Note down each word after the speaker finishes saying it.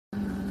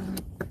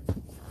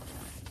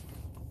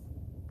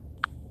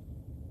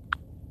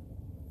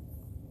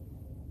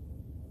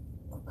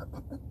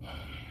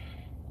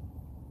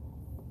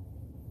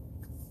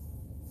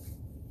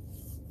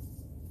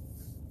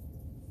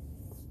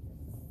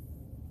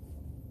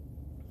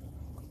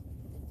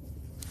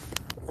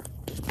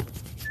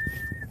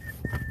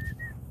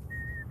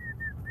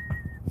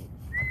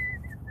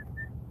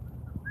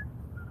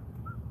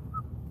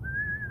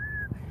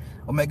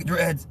Omega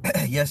Dreads,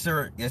 yes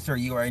sir,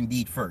 you are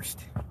indeed first.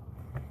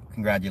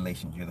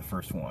 Congratulations, you're the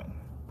first one.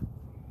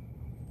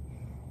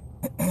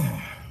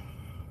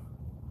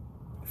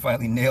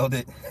 Finally nailed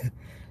it.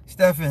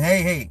 Stephen,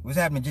 hey, what's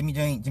happening? Jimmy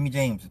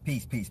James,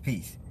 peace.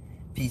 Peace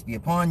be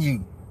upon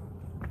you.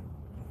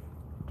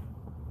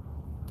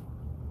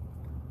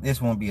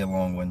 This won't be a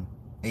long one.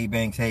 Hey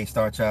Banks, hey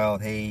Star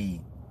Child, hey.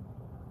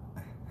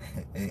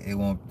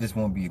 This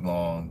won't be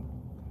long.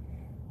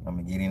 I'm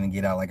gonna get in and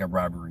get out like a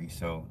robbery.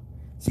 So,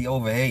 see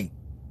over, hey.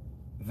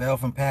 Vel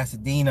from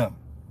Pasadena.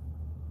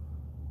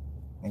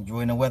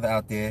 Enjoying the weather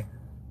out there,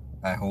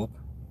 I hope.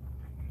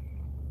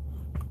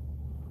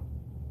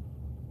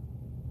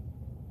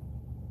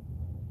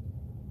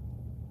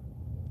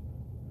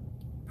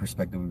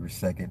 Perspective, we were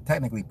second.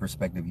 Technically,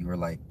 perspective, you were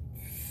like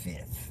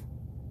fifth.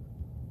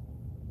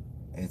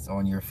 It's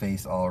on your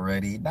face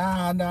already.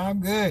 Nah, I'm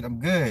good.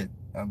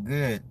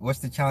 What's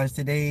the challenge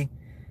today?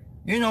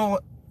 You know,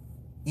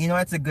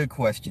 that's a good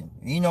question.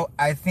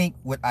 I think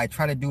what I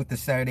try to do with the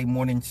Saturday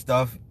morning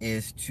stuff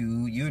is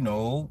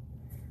to,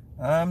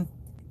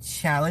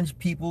 challenge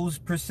people's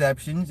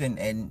perceptions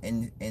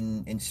and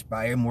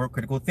inspire more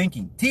critical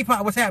thinking.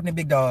 Teapot, what's happening,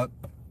 big dog?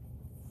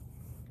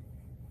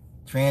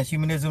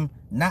 Transhumanism,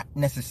 not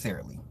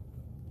necessarily.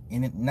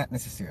 Not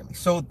necessarily.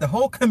 So the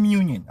whole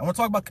communion. I want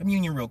to talk about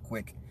communion real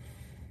quick.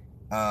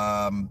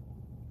 I'm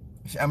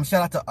shout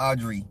out to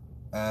Audrey.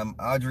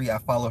 Audrey, I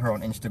follow her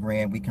on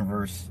Instagram. We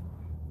converse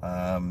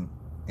in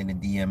the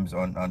DMs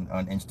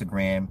on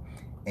Instagram,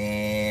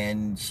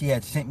 and she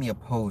had sent me a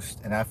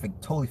post, and I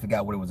totally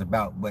forgot what it was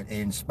about, but it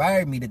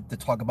inspired me to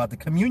talk about the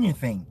communion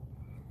thing.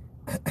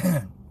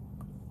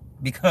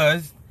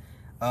 Because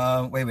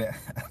wait a minute,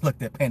 I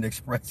looked at Panda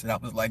Express and I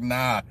was like,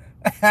 nah.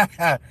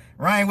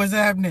 Ryan, what's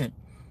happening?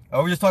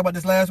 Oh, we just talked about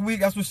this last week.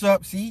 That's what's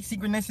up. See,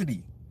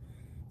 synchronicity.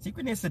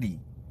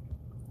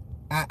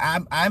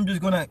 I'm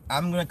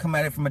gonna come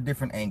at it from a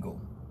different angle.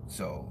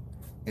 So,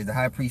 is the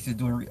high priestess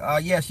doing?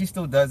 Yeah, she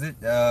still does it.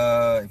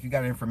 If you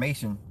got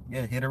information,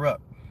 yeah, hit her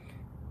up.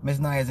 Miss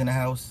Naya's in the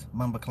house.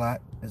 Mamba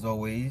Clot, as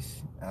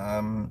always.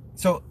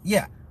 So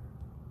yeah,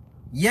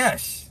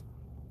 yes.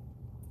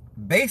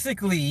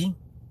 Basically,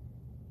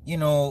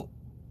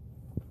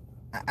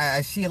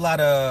 I see a lot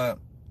of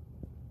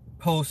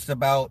posts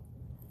about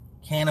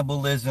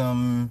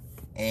cannibalism,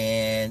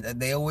 and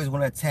they always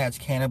want to attach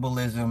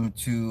cannibalism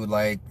to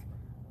like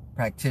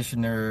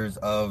practitioners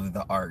of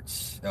the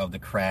arts, of the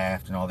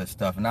craft, and all this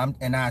stuff. And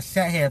I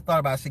sat here and thought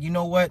about it. I said, you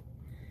know what?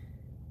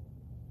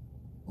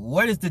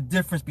 What is the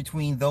difference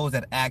between those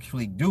that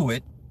actually do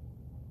it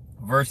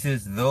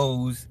versus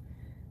those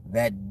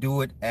that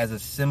do it as a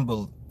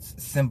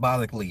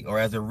symbolically, or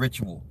as a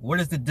ritual? What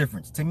is the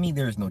difference? To me,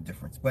 there is no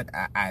difference. But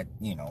I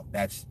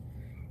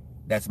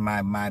that's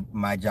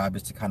my job,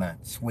 is to kind of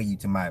sway you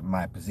to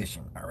my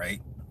position. All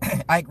right.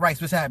 Ike Rice,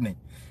 what's happening?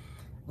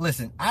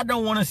 Listen, I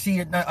don't want to see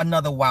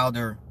another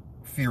Wilder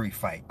Fury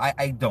fight.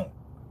 I don't.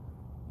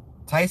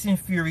 Tyson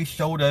Fury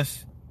showed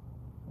us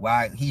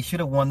why he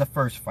should have won the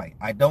first fight.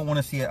 I don't want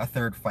to see a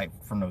third fight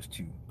from those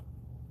two.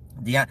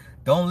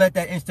 Don't let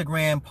that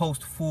Instagram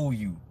post fool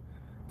you.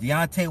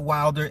 Deontay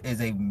Wilder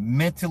is a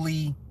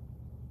mentally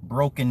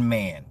broken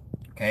man.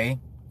 Okay?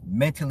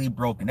 Mentally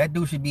broken. That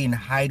dude should be in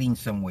hiding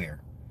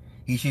somewhere.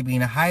 He should be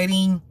in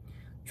hiding,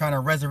 trying to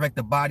resurrect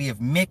the body of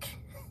Mick.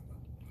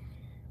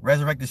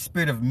 Resurrect the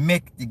spirit of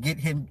Mick to get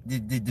him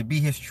to be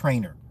his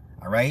trainer.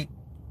 All right?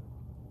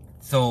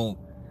 So,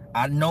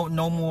 I know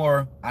no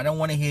more. I don't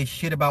want to hear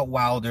shit about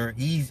Wilder.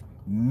 He's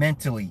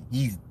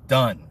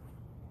done.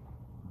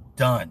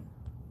 Done.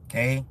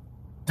 Okay?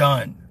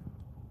 Done.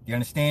 You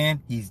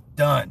understand? He's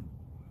done.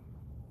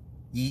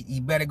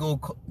 He better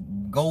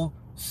go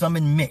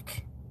summon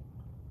Mick.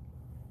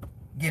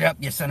 Get up,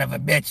 you son of a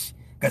bitch,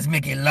 because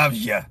Mickey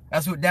loves you.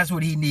 That's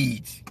what he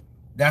needs.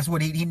 That's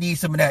what he needs,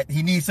 some of that.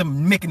 He needs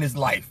some Mick in his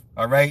life.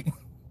 All right?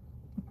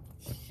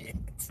 Shit.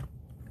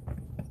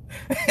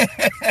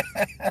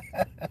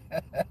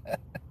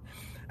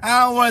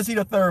 I don't want to see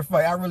the third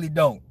fight. I really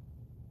don't.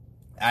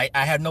 I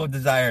have no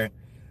desire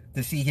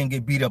to see him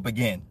get beat up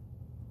again.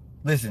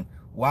 Listen,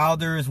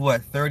 Wilder is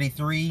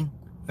 33,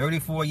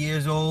 34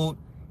 years old.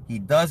 He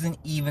doesn't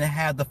even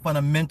have the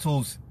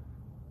fundamentals.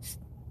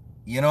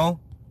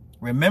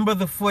 Remember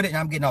the footage?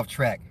 I'm getting off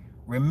track.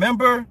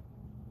 Remember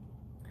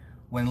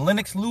when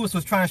Lennox Lewis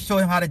was trying to show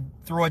him how to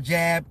throw a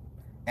jab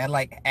at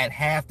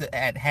half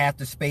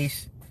the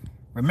space?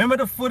 Remember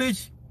the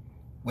footage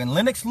when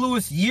Lennox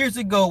Lewis years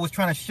ago was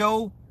trying to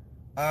show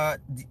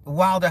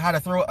Wilder how to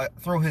throw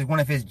one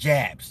of his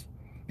jabs?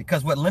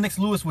 Because what Lennox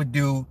Lewis would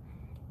do,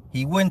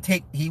 he would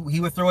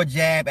throw a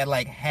jab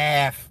at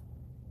half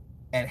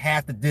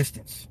the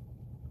distance,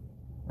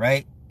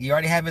 right? He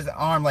already have his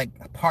arm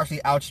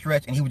partially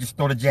outstretched, and he would just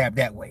throw the jab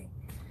that way.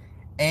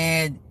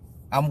 And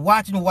I'm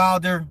watching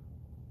Wilder.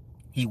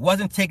 He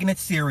wasn't taking it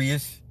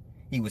serious.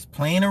 He was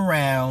playing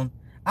around.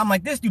 I'm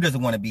like, this dude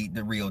doesn't want to be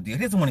the real deal.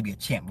 He doesn't want to be a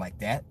champ like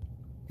that.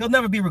 He'll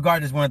never be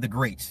regarded as one of the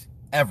greats.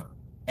 Ever.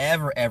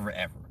 Ever.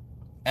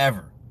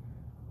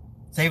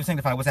 Save and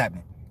Sanctify, what's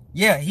happening?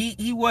 Yeah,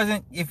 he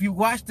wasn't. If you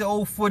watch the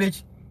old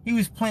footage, he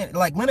was playing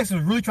like Lennox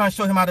was really trying to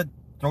show him how to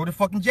throw the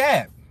fucking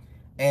jab.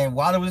 And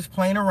Wilder was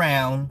playing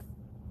around,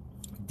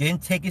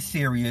 didn't take it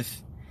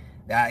serious.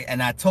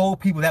 And I told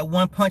people that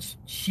one punch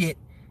shit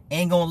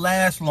ain't gonna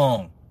last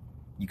long.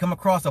 You come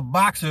across a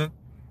boxer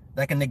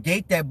that can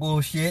negate that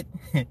bullshit,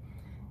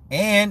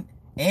 and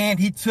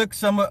he took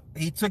some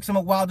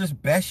of Wilder's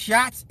best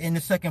shots in the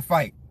second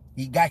fight.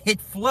 He got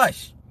hit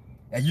flush,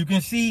 as you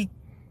can see.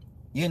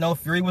 You know,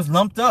 Fury was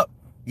lumped up.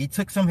 He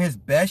took some of his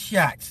best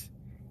shots,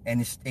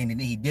 and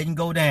he didn't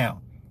go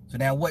down. So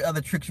now, what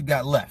other tricks you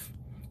got left?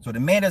 So the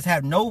man does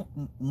have no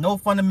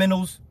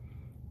fundamentals,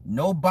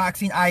 no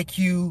boxing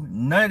IQ,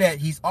 none of that.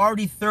 He's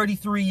already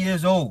 33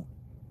 years old.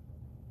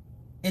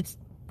 It's,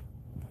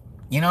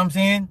 you know what I'm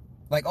saying?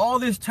 Like all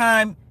this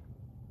time,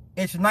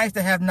 it's nice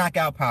to have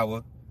knockout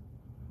power,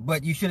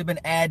 but you should have been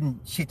adding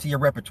shit to your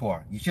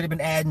repertoire. You should have been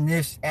adding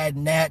this,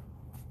 adding that.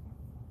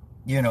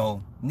 You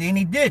know, and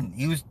he didn't.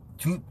 He was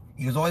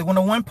always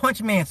one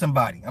punch man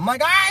somebody. I'm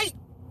like, all right,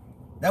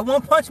 that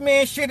one punch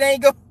man shit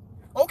ain't go.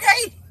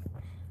 Okay.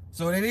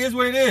 So it is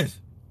what it is.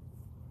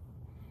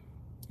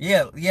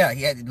 Yeah.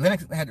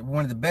 Lennox had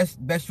one of the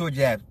best short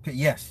jabs.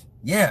 Yes.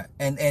 Yeah.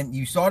 And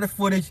you saw the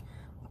footage.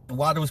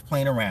 Wilder was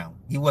playing around.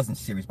 He wasn't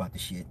serious about the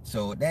shit.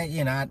 So that,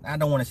 you know, I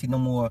don't want to see no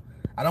more.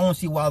 I don't want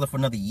to see Wilder for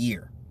another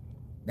year.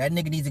 That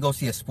nigga needs to go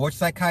see a sports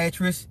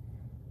psychiatrist,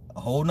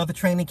 a whole nother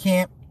training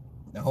camp,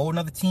 a whole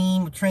nother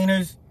team of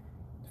trainers.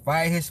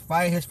 Fire his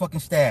fucking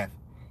staff.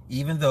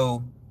 Even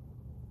though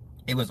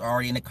it was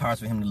already in the cards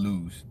for him to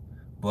lose.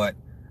 But,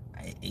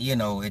 you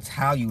know, it's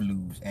how you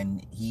lose.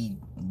 And he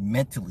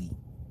mentally,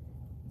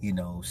 you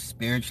know,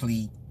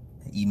 spiritually,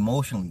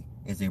 emotionally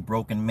is a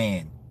broken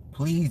man.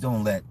 Please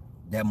don't let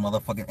that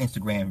motherfucking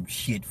Instagram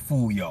shit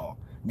fool y'all.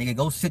 Nigga,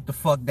 go sit the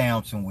fuck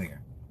down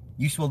somewhere.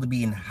 You supposed to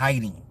be in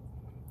hiding.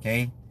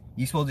 Okay?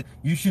 You should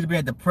have been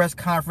at the press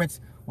conference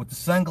with the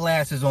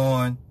sunglasses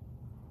on.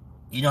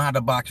 You know how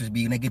the boxers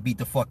be when they get beat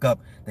the fuck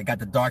up. They got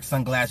the dark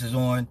sunglasses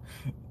on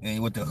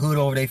and with the hood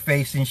over their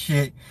face and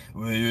shit.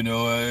 Well, you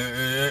know,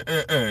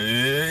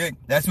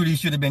 that's what he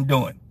should have been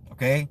doing.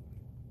 Okay?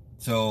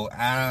 So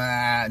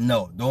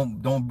no,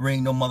 don't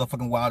bring no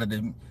motherfucking Wilder.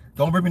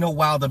 Don't bring me no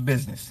Wilder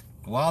business.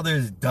 Wilder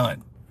is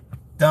done.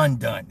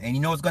 Done. And you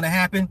know what's gonna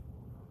happen?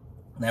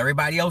 Now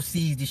everybody else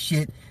sees the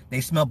shit.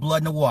 They smell blood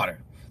in the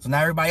water. So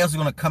now everybody else is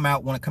want to come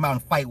out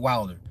and fight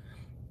Wilder.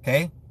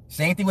 Okay?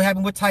 Same thing what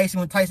happened with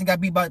Tyson when Tyson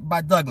got beat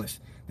by Douglas.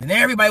 Then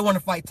everybody wanted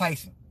to fight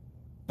Tyson.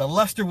 The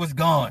luster was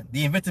gone.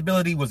 The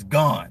invincibility was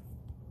gone.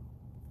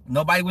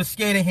 Nobody was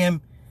scared of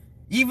him.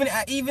 Even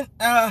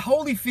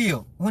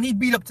Holyfield, when he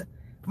beat up,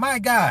 my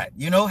God,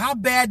 you know, how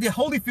bad did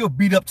Holyfield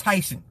beat up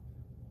Tyson?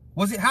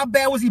 How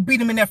bad was he beat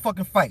him in that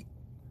fucking fight?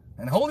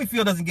 And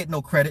Holyfield doesn't get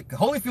no credit,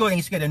 because Holyfield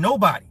ain't scared of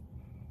nobody.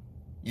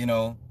 You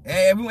know,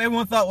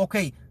 everyone thought,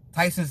 okay,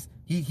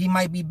 he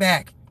might be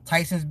back.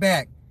 Tyson's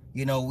back.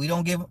 You know, we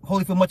don't give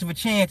Holyfield much of a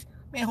chance.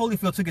 Man,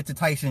 Holyfield took it to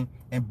Tyson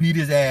and beat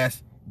his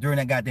ass during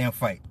that goddamn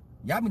fight.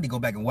 Y'all need to go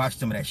back and watch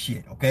some of that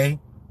shit, okay?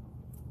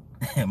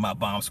 My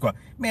bomb squad.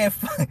 Man,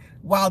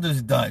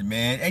 Wilder's done,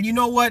 man. And you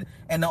know what?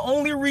 And the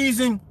only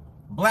reason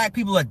black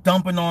people are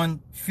dumping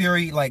on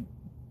Fury, like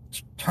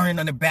turning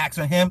on their backs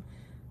on him,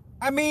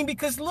 I mean,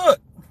 because look,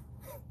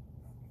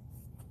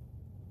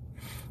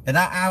 and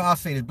I'll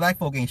say this, black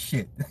folk ain't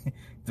shit.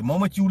 The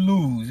moment you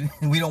lose,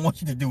 we don't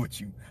want you to do with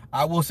you.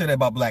 I will say that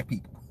about black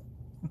people.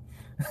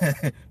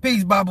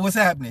 Peace, Baba, what's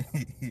happening?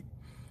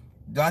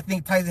 Do I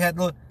think Tyson had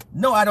loaded?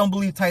 No, I don't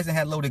believe Tyson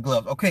had loaded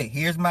gloves. Okay,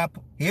 here's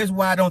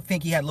why I don't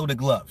think he had loaded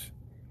gloves.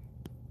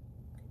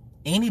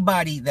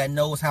 Anybody that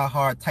knows how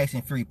hard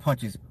Tyson Fury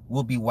punches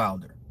will be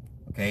Wilder.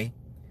 Okay?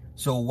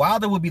 So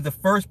Wilder would be the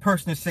first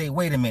person to say,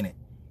 wait a minute,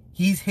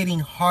 he's hitting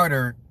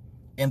harder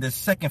in the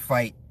second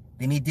fight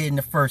than he did in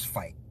the first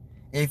fight.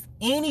 If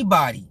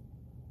anybody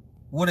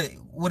would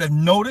have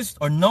noticed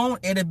or known,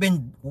 it'd have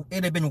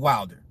been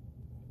Wilder.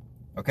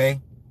 Okay?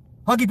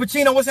 Huggy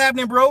Pacino, what's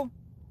happening, bro?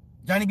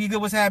 Johnny B. Good,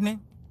 what's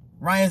happening?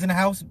 Ryan's in the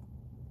house.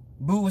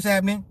 Boo, what's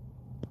happening?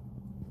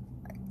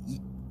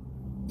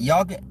 You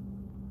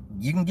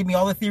can give me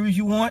all the theories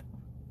you want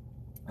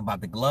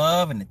about the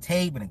glove and the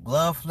tape and the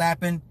glove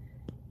flapping.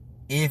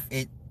 If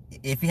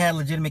he had a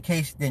legitimate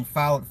case, then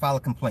file a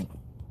complaint.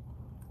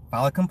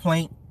 File a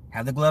complaint,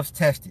 have the gloves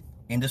tested.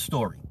 End of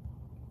story.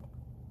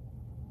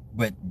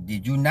 But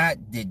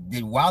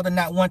did Wilder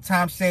not one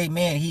time say,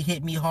 man, he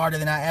hit me harder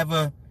than I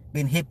ever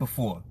been hit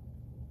before?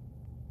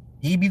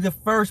 He'd be the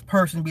first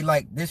person to be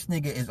like, this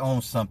nigga is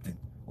on something.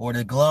 Or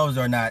the gloves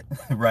are not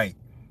right.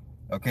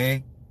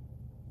 Okay?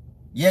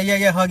 Yeah,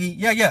 Huggy.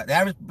 Yeah. The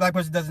average black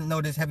person doesn't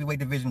know this heavyweight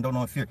division, don't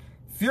know Fury.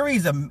 Fury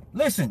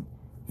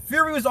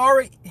was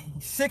already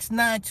 6'9",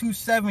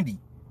 270.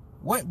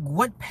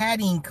 What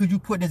padding could you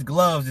put in his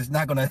gloves that's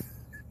not gonna...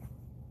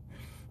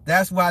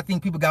 That's why I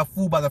think people got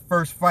fooled by the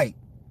first fight.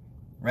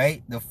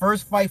 Right? The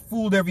first fight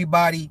fooled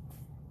everybody.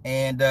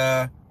 And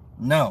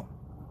no,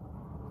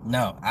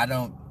 I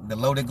don't. The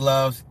loaded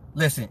gloves.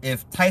 Listen,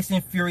 if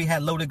Tyson Fury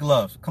had loaded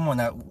gloves, come on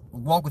now,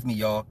 walk with me,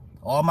 y'all.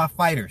 All my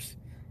fighters.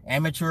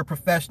 amateur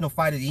professional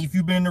fighters, if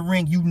you've been in the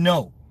ring, you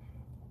know.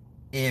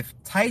 If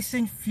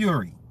Tyson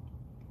Fury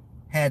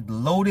had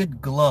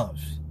loaded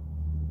gloves,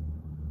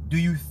 do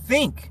you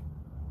think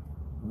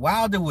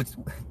Wilder would...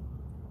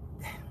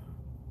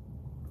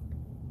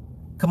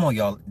 Come on,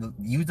 y'all.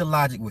 Use the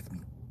logic with me.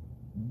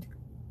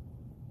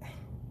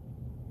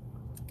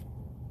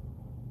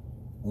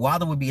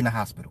 Wilder would be in the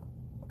hospital,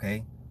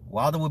 okay?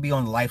 Wilder would be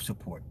on life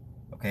support,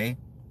 okay?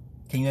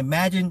 Can you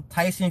imagine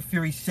Tyson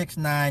Fury 6'9",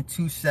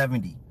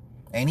 270,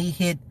 and he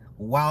hit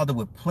Wilder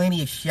with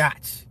plenty of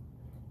shots?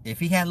 If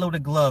he had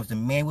loaded gloves, the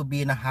man would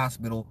be in the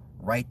hospital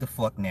right the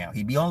fuck now.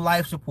 He'd be on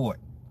life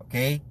support,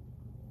 okay?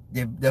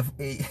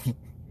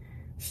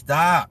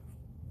 Stop.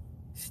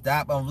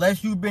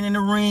 Unless you've been in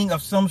the ring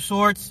of some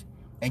sorts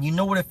and you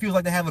know what it feels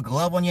like to have a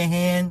glove on your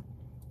hand,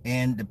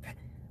 and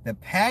the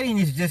padding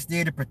is just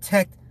there to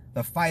protect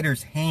the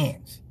fighter's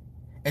hands.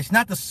 It's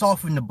not to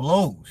soften the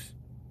blows.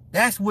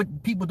 That's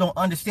what people don't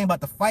understand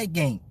about the fight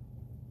game.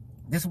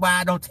 This is why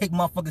I don't take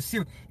motherfuckers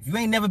serious. If you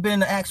ain't never been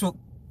in an actual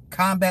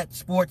combat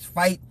sports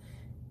fight,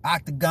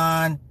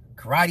 octagon,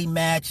 karate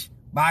match,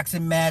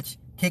 boxing match,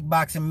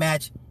 kickboxing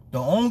match, the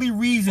only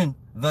reason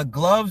the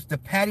gloves, the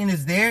padding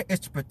is there is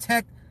to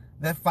protect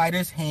the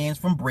fighter's hands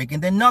from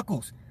breaking their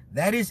knuckles.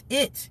 That is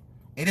it.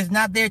 It is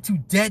not there to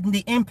deaden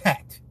the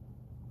impact.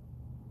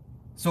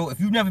 So if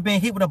you've never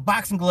been hit with a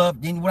boxing glove,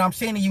 then what I'm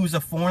saying to you is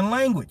a foreign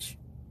language.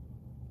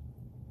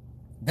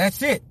 That's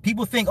it.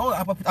 People think, oh,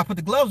 I put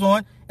the gloves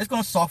on, it's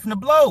going to soften the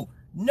blow.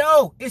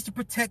 No, it's to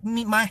protect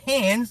me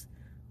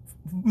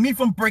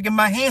from breaking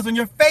my hands on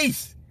your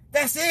face.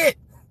 That's it.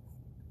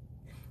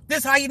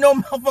 This how you know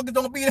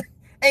motherfuckers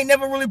ain't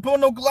never really put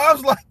no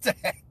gloves like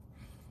that.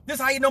 This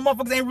how you know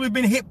motherfuckers ain't really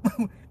been hit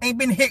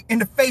in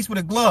the face with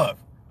a glove.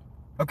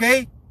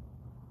 Okay?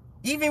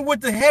 Even with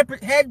the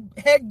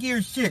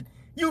headgear shit,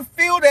 you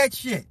feel that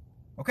shit.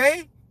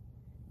 Okay?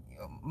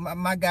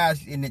 My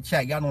guys in the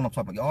chat, y'all know what I'm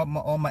talking about.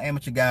 All my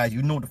amateur guys,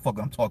 you know what the fuck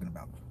I'm talking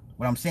about.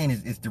 What I'm saying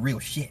is the real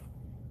shit.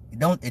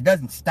 It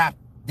doesn't stop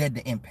dead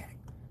to impact.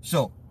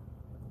 So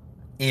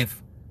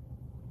if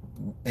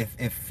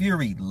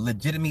Fury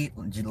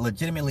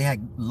legitimately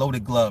had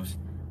loaded gloves,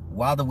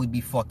 Wilder would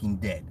be fucking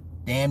dead.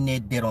 Damn near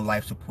dead on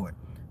life support.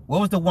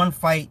 What was the one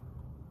fight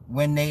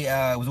when they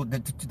was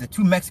the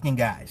two Mexican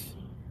guys?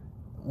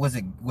 Was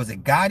it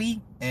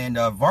Gotti and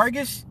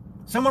Vargas?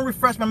 Someone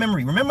refresh my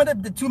memory. Remember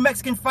the two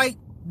Mexican fight?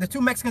 The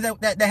two Mexicans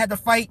that had to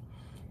fight,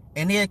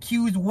 and they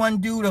accused one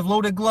dude of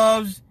loaded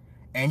gloves,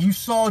 and you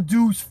saw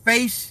dude's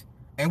face,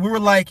 and we were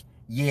like,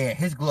 yeah,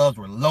 his gloves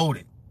were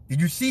loaded. Did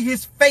you see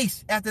his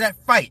face after that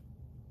fight?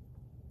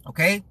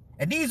 Okay?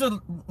 And these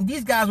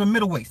guys were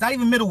middleweights, not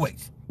even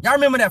middleweights. Y'all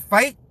remember that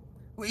fight?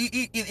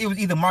 It was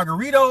either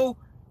Margarito,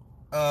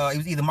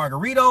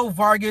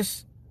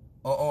 Vargas,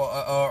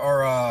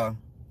 or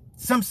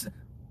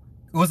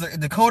was it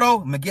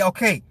Dakota Miguel?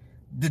 Okay,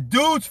 the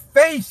dude's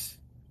face,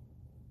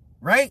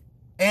 right?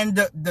 And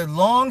the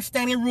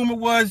long-standing rumor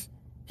was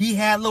he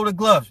had loaded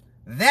gloves.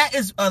 That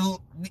is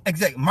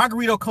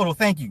Margarito Cotto.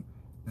 Thank you.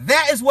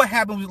 That is what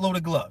happened with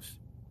loaded gloves.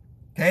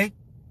 Okay.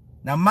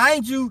 Now,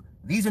 mind you,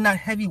 these are not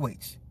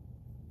heavyweights.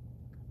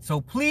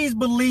 So please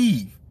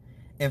believe,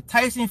 if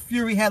Tyson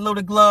Fury had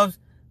loaded gloves,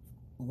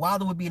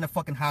 Wilder would be in a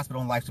fucking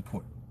hospital on life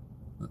support.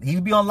 He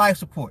would be on life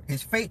support.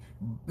 His face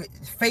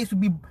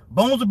would be,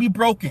 bones would be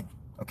broken.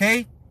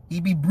 Okay?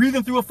 He'd be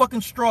breathing through a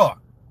fucking straw.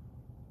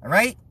 All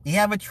right? He'd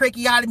have a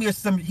tracheotomy or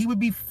something. He would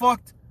be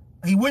fucked.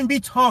 He wouldn't be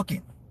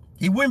talking.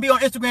 He wouldn't be on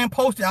Instagram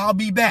posting, I'll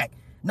be back.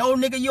 No,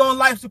 nigga, you're on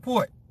life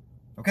support.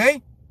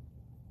 Okay?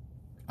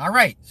 All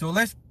right. So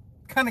let's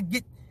kind of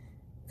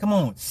come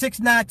on. 6'9",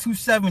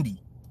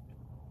 270.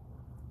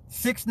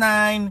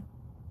 6'9",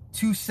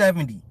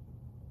 270.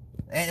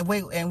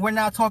 And we're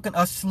not talking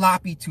a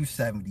sloppy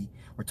 270.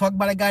 We're talking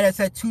about a guy that's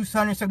at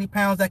 270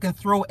 pounds that can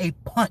throw a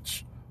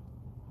punch.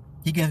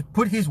 He can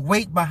put his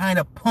weight behind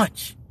a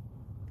punch.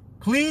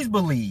 Please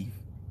believe,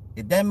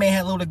 if that man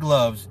had loaded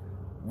gloves,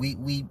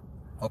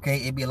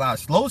 okay, it'd be a lot of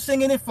slow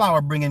singing and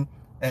flower bringing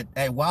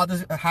at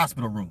Wilder's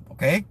hospital room,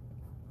 okay?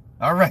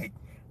 All right.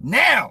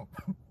 Now,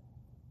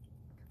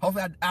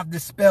 hopefully I've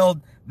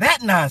dispelled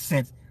that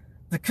nonsense.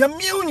 The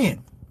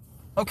communion.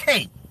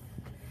 Okay.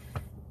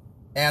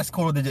 Ask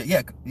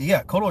Cotto.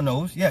 Yeah, Cotto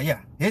knows.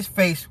 Yeah. His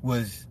face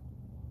was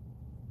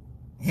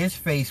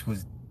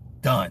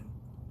done.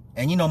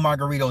 And you know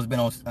Margarito's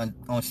been on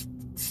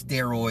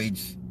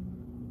steroids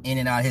in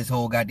and out his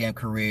whole goddamn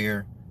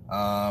career.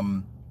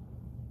 And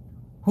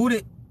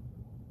the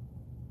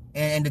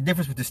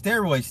difference with the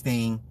steroids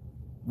thing,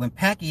 when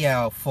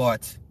Pacquiao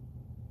fought,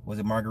 was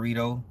it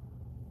Margarito?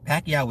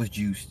 Pacquiao was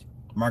juiced.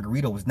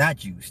 Margarito was not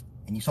juiced.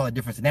 And you saw the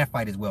difference in that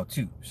fight as well,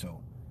 too. So,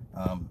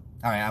 all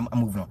right, I'm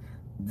moving on.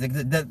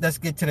 Let's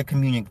get to the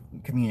communion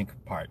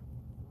part.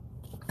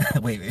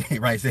 wait,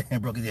 right,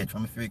 said broke his head.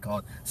 Trauma Fury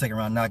called second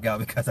round knockout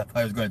because I thought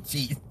he was going to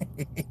cheat.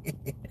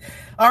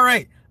 All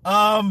right.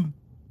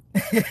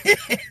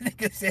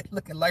 Nigga said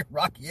looking like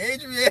Rocky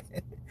Adrian.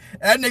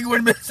 That nigga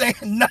wouldn't been saying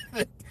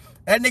nothing.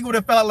 That nigga would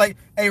have felt like,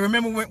 hey,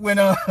 remember when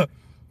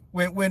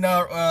when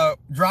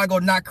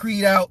Drago knocked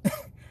Creed out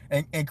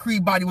and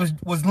Creed body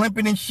was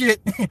limping and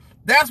shit.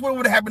 That's what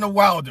would have happened to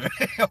Wilder.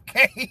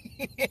 Okay.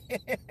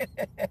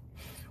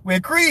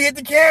 When Creed hit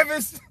the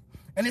canvas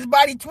and his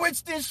body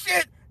twitched and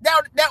shit,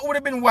 that would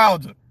have been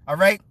Wilder. All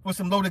right, with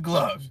some loaded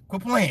gloves.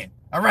 Quit playing.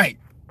 All right.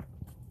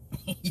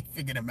 You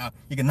figured him out.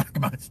 You can knock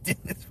him out of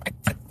this fight.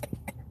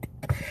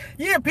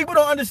 Yeah, people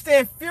don't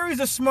understand. Fury's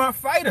a smart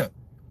fighter.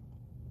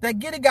 That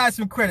get a guy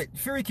some credit.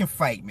 Fury can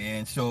fight,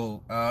 man.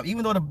 So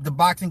even though the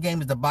boxing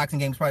game is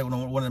probably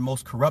one of the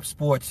most corrupt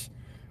sports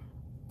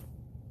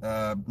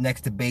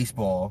next to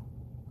baseball.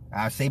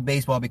 I say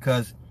baseball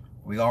because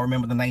we all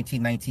remember the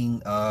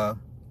 1919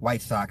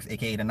 White Sox,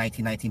 aka the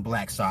 1919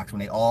 Black Sox, when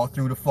they all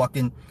threw the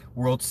fucking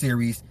World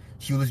Series.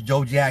 Shoeless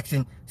Joe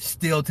Jackson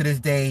still to this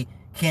day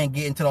can't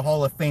get into the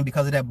Hall of Fame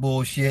because of that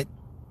bullshit.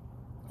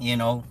 You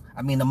know,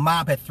 I mean, the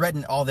mob had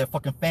threatened all their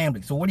fucking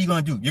families. So what are you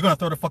gonna do? You're gonna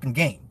throw the fucking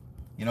game,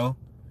 you know?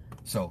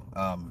 So,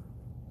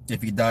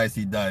 if he dies,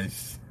 he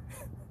dies.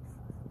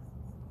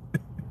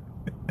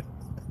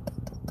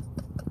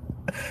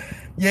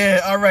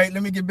 Yeah, all right,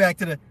 let me get back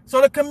to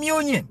the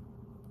communion.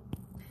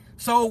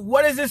 So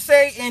what does it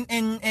say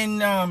in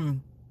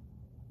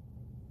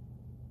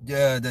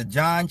the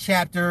John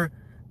chapter?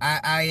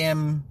 I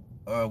am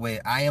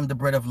the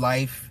bread of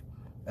life.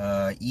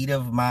 Eat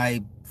of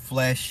my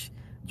flesh,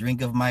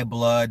 drink of my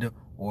blood,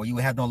 or you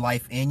will have no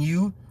life in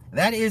you.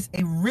 That is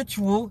a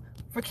ritual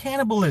for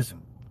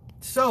cannibalism.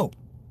 So,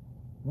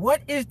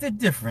 what is the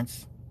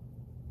difference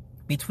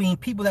between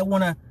people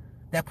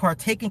that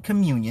partake in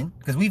communion?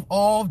 Because we've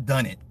all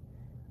done it.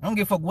 I don't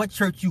give a fuck what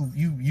church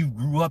you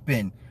grew up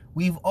in.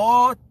 We've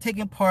all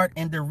taken part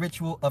in the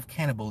ritual of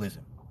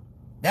cannibalism.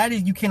 That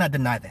is, you cannot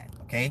deny that,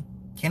 okay?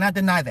 Cannot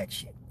deny that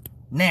shit.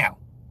 Now,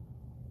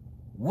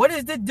 what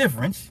is the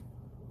difference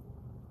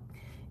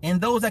in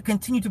those that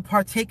continue to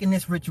partake in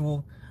this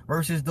ritual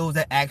versus those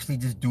that actually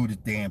just do the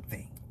damn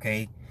thing,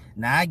 okay?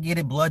 Now, I get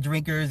it, blood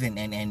drinkers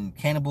and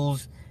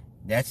cannibals,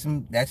 that's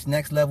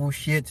next level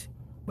shit.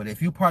 But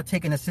if you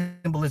partake in the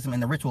symbolism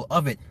and the ritual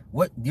of it,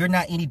 you're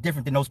not any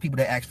different than those people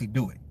that actually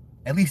do it.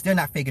 At least they're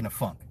not faking the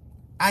funk.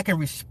 I can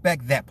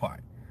respect that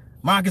part.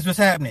 Marcus, what's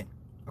happening?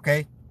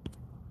 Okay?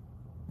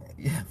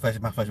 Yeah,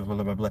 my flesh,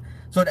 blah, blah, blah.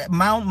 So that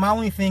my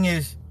only thing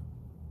is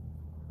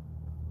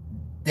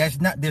there's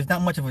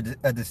not much of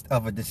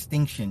a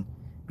distinction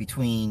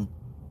between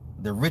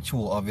the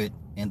ritual of it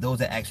and those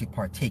that actually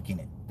partake in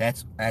it.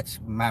 That's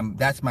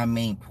my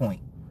main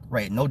point.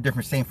 Right? No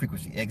different, same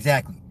frequency.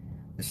 Exactly.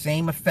 The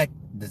same effect,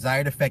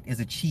 desired effect is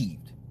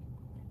achieved.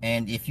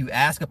 And if you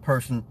ask a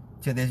person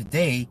to this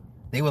day,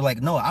 they were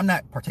like, no, I'm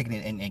not partaking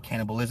in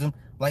cannibalism.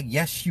 Like,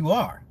 yes, you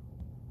are.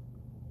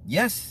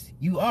 Yes,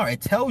 you are.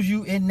 It tells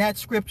you in that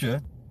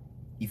scripture,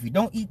 if you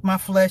don't eat my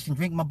flesh and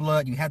drink my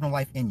blood, you have no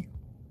life in you.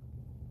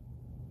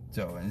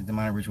 So, it's the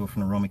minor ritual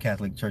from the Roman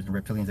Catholic Church and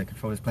reptilians that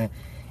control this planet.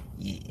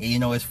 You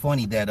know, it's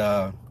funny that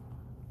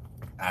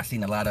I've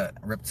seen a lot of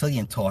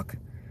reptilian talk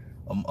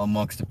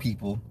amongst the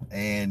people,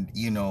 and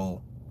you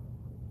know,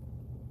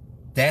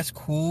 that's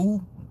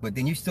cool, but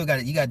then you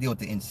gotta deal with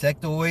the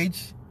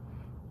insectoids.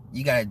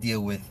 You gotta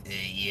deal with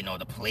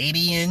the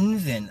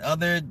Pleiadians and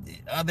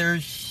other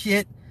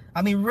shit.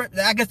 I mean,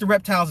 I guess the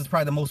reptiles is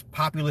probably the most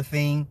popular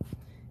thing,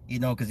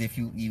 because if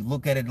you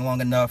look at it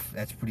long enough,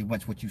 that's pretty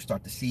much what you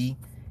start to see.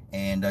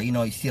 And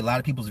you see a lot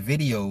of people's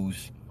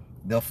videos,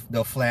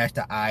 they'll flash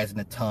the eyes and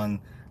the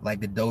tongue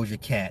like the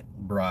Doja Cat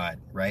broad,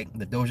 right?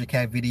 The Doja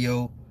Cat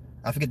video,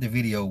 I forget the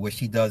video where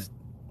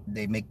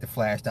they make the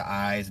flash the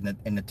eyes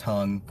and the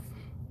tongue.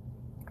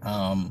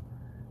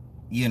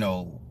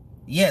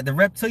 Yeah, the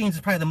reptilians is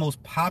probably the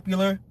most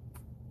popular,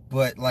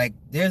 but like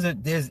there's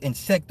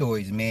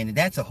insectoids, man, and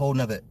that's a whole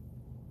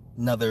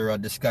nother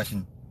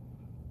discussion.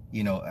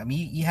 I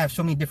mean, you have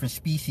so many different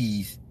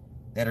species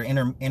that are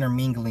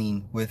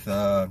intermingling with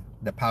the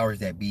powers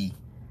that be.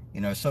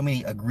 So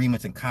many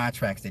agreements and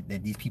contracts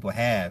that these people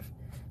have.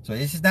 So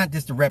this is not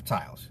just the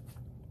reptiles.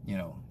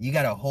 You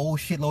got a whole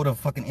shitload of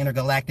fucking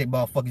intergalactic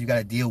motherfuckers you got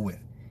to deal with.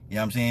 You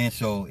know what I'm saying?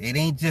 So it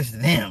ain't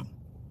just them.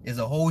 There's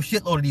a whole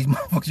shitload of these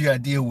motherfuckers you got to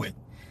deal with.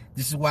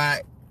 This is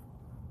why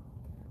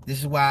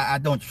I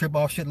don't trip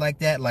off shit like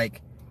that.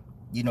 Like,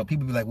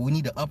 people be like, well, we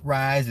need to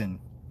uprise and,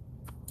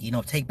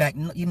 take back.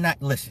 You're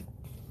not, listen.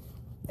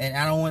 And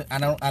I don't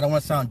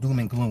want to sound doom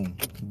and gloom,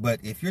 but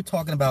if you're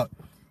talking about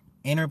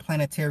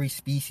interplanetary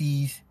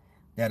species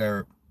that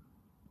are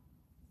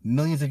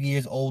millions of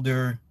years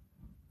older,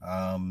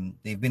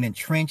 they've been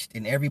entrenched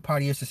in every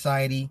part of your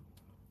society.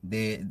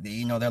 They're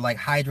like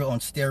Hydra on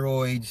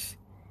steroids.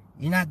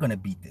 You're not gonna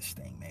beat this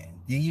thing, man.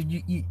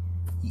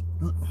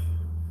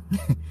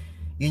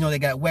 They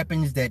got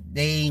weapons that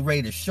they ain't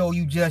ready to show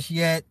you just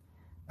yet.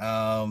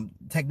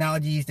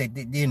 Technologies that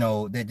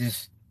that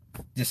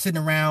just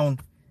sitting around.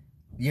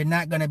 You're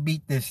not gonna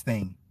beat this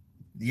thing.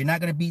 You're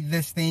not gonna beat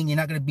this thing. You're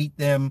not gonna beat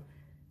them.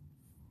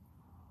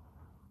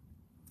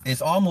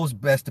 It's almost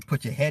best to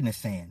put your head in the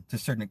sand to a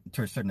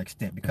certain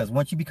extent, because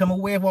once you become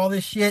aware of all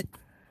this shit,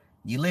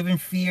 you live in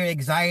fear,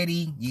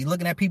 anxiety. You're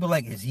looking at people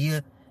like, is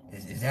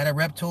that a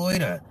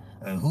reptoid, or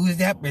Who is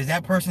that? Is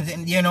that person's?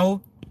 You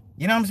know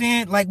what I'm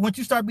saying? Like once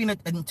you start being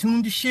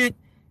attuned to shit,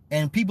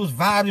 and people's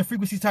vibes and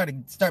frequencies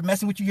start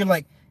messing with you, you're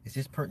like,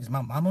 is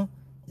my mama?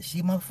 Is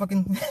she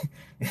motherfucking?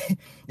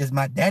 Is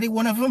my daddy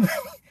one of them?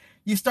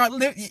 You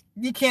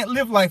can't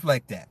live life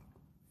like that.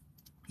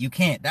 You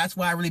can't. That's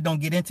why I really don't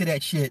get into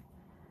that shit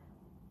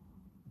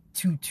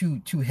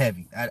too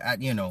heavy.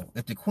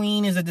 If the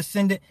queen is a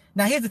descendant.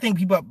 Now here's the thing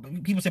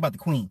people say about the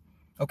queen.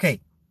 Okay,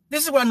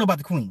 this is what I know about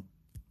the queen.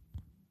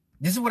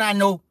 This is what I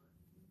know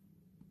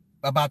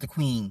about the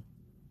queen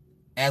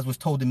as was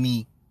told to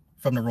me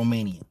from the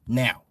Romanian.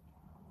 Now,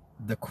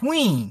 the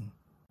queen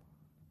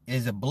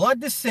is a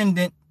blood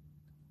descendant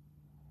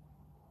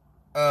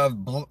of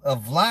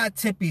Vlad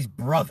Tepes'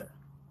 brother.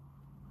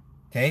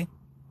 Okay?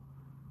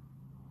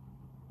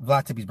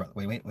 Vlad Tepes' brother.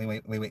 Wait.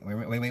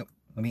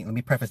 Let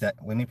me preface that.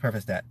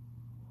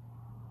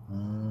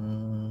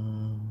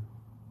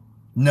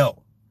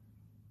 No.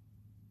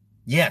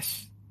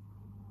 Yes.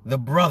 The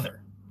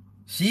brother.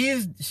 She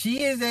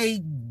is a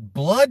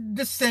blood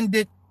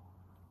descendant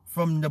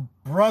from the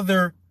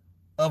brother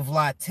of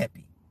Vlad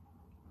Tepes.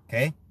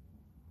 Okay?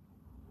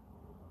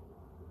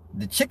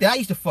 The chick that I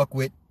used to fuck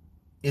with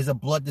is a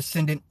blood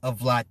descendant of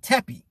Vlad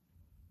Tepes.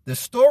 The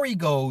story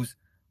goes,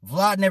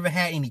 Vlad never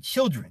had any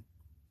children.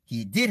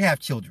 He did have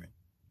children.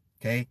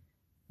 Okay?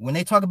 When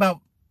they talk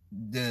about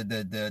the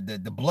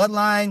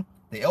bloodline,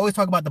 they always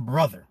talk about the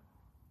brother.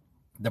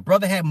 The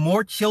brother had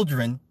more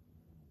children,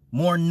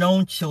 more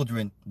known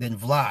children than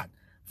Vlad.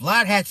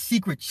 Vlad had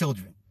secret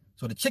children.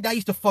 So the chick I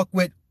used to fuck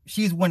with,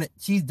 she's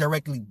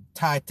directly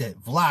tied to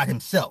Vlad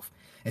himself.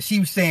 And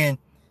she was saying,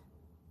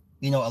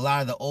 a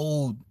lot of the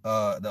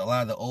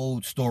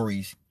old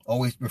stories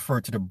always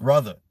refer to the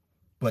brother,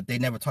 but they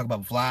never talk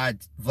about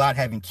Vlad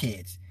having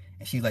kids.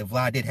 And she's like,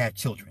 Vlad did have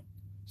children.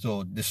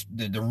 So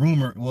the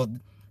rumor,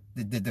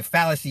 the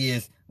fallacy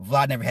is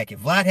Vlad never had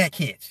kids. Vlad had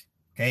kids.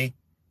 Okay?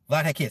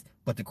 Vlad had kids.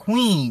 But the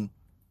queen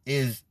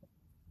is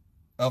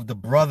of the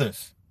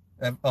brothers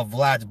of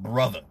Vlad's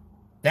brother.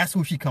 That's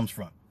who she comes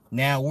from.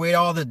 Now, where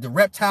all the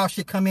reptile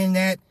shit come in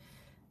that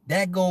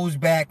goes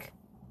back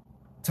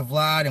to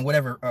Vlad and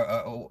whatever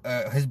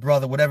his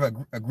brother, whatever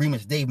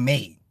agreements they've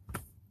made.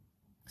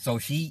 So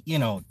she,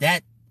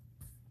 that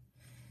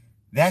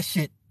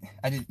shit,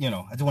 I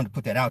just wanted to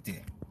put that out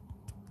there.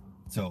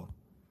 So,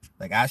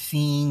 like, I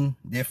seen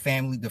their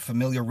family, the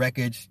familiar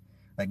records.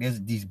 Like,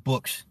 there's these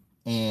books,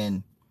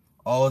 and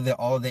all of the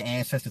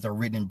ancestors are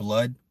written in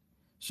blood.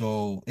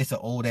 So it's an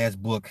old ass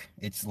book.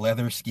 It's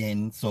leather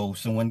skin. So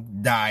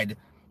someone died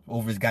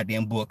over his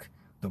goddamn book.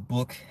 The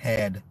book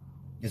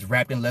is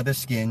wrapped in leather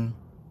skin,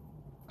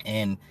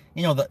 and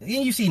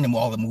you see in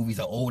all the movies,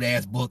 the old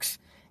ass books,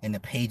 and the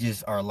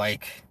pages are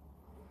like,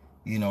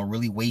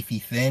 really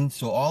wafy thin.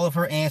 So all of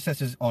her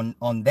ancestors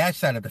on that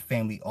side of the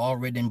family, all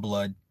written in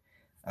blood.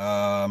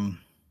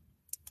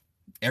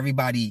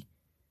 Everybody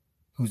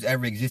who's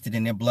ever existed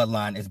in their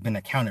bloodline has been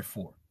accounted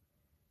for.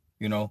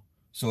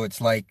 So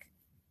it's like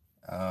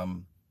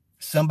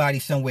somebody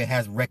somewhere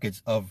has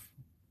records of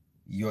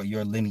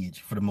your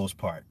lineage for the most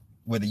part,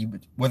 whether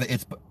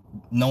it's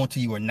known to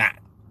you or not,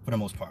 for the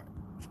most part.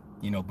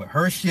 But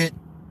her shit,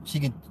 she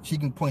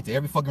can point to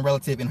every fucking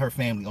relative in her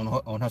family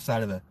on her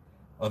side of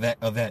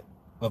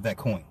that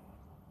coin.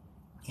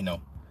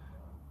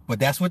 But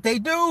that's what they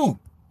do.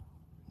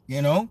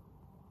 You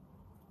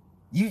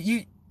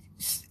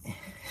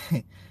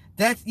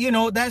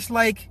that's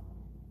like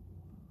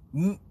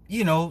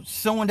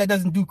someone that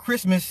doesn't do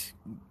Christmas,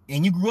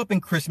 and you grew up in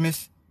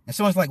Christmas, and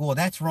someone's like, well,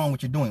 that's wrong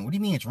what you're doing. What do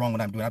you mean it's wrong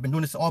what I'm doing? I've been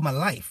doing this all my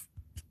life.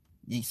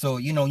 So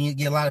you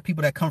get a lot of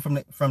people that come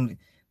from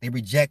they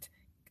reject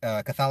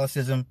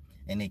Catholicism,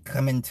 and they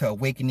come into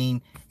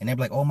awakening, and they're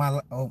like,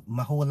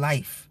 my whole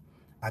life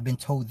I've been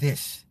told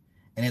this,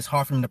 and it's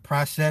hard for them to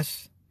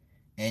process,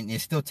 and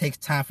it still takes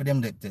time for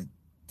them to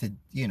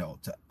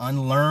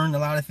unlearn a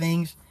lot of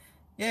things.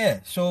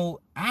 Yeah,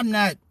 so I'm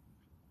not.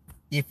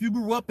 If you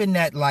grew up in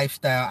that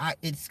lifestyle,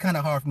 it's kind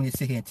of hard for me to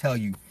sit here and tell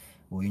you,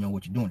 well,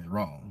 what you're doing is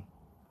wrong.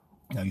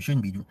 You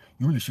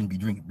really shouldn't be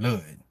drinking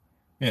blood.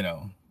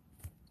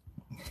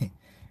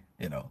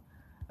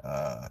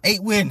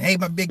 8-Win, hey,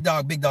 my big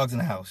dog's in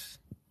the house.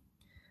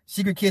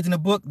 Secret kids in the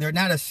book, they're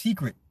not a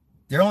secret.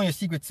 They're only a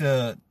secret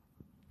to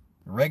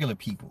regular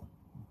people.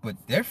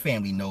 But their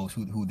family knows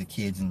who the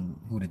kids and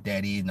who the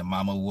daddy and the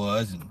mama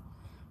was. And,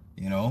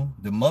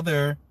 the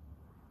mother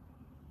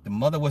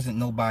wasn't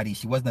nobody.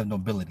 She wasn't of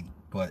nobility.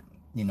 But,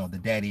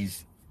 the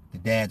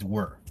dads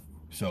were.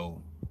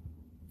 So,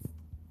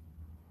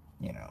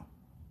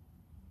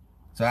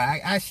 So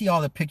I see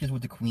all the pictures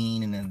with the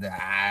queen and the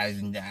eyes.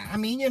 And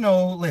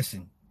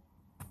listen.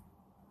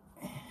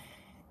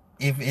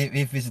 If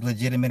it's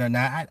legitimate or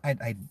not,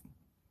 I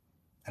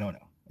don't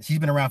know. She's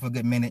been around for a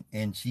good minute,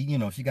 and she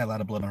got a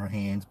lot of blood on her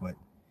hands. But,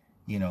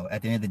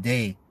 at the end of the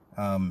day,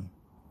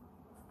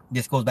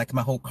 this goes back to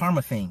my whole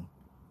karma thing.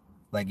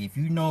 Like, if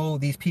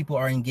these people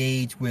are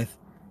engaged with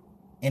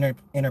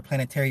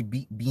interplanetary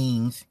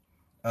beings,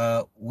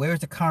 where's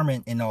the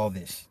karma in all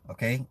this?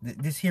 Okay,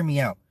 just hear me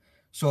out.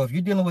 So if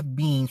you're dealing with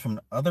beings from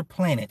other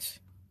planets,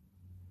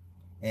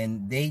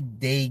 and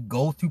they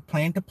go through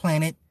planet to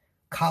planet,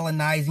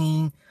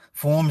 colonizing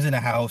forms in the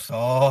house.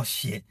 Oh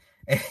shit.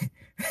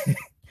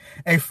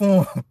 Hey,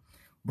 form,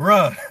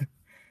 bruh.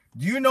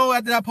 Do you know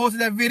after I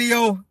posted that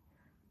video,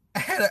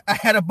 I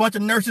had a bunch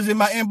of nurses in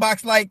my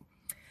inbox like,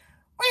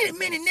 wait a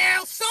minute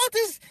now, salt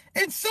is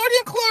and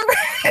sodium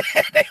chloride.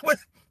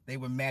 they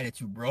were mad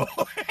at you, bro.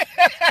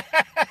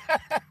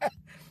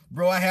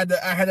 Bro, I had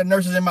the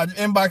nurses in my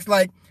inbox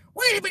like,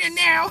 wait a minute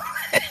now.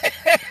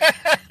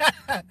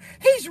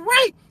 He's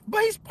right,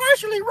 but he's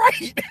partially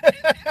right.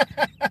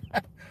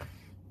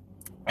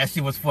 That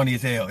shit was funny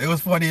as hell. It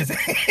was funny as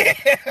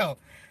hell.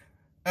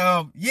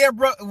 Yeah,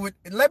 bro.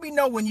 Let me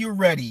know when you're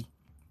ready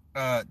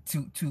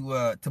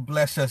to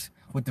bless us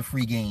with the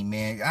free game,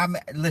 man.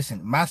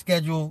 Listen, my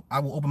schedule. I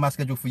will open my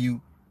schedule for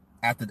you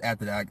after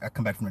that. I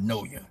come back from the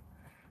know you.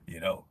 You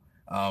know.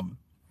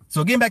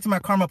 So getting back to my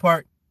karma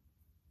part.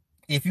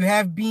 If you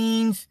have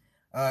beings,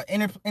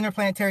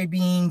 interplanetary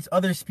beings,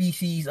 other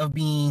species of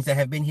beings that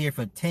have been here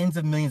for tens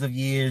of millions of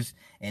years,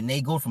 and they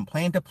go from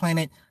planet to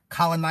planet,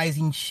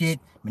 colonizing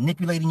shit,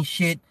 manipulating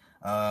shit,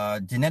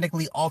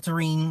 genetically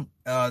altering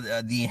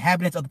the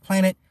inhabitants of the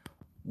planet,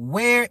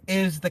 where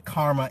is the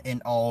karma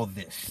in all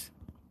this?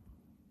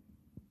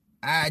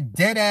 I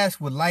dead ass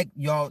would like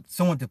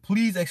someone to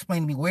please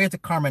explain to me where's the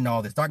karma in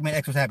all this. Darkman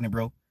X, what's happening,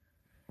 bro?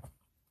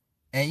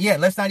 And yeah,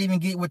 let's not even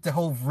get with the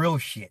whole real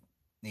shit.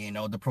 You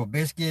know, the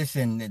proboscis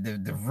and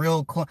the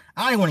real I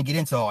don't even want to get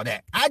into all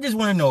that. I just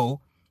want to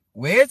know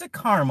where's the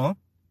karma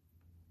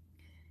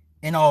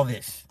in all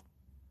this.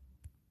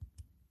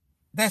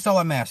 That's all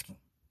I'm asking.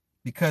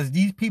 Because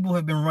these people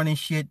have been running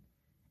shit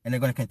and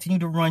they're going to continue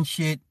to run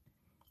shit.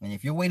 And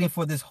if you're waiting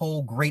for this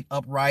whole great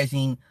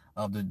uprising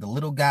of the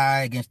little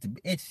guy against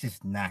it's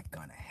just not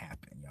going to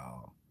happen,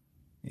 y'all.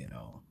 You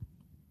know.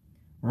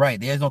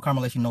 Right, there's no karma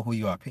unless you know who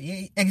you are.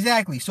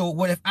 Exactly. So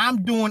what if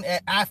I'm doing?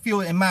 I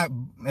feel in my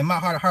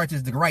heart of hearts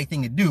is the right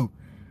thing to do.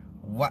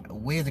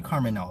 Where's the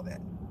karma in all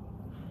that?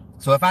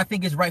 So if I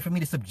think it's right for me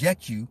to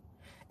subject you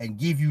and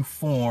give you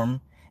form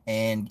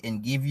and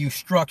give you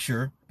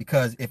structure,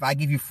 because if I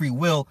give you free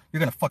will, you're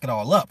gonna fuck it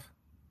all up,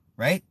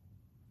 right?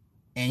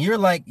 And you're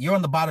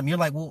on the bottom. You're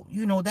like, well,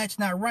 you know, that's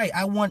not right.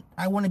 I don't want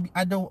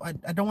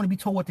to be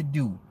told what to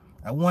do.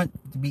 I want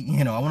to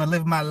be, I want to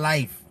live my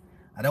life.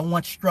 I don't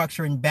want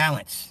structure and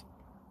balance,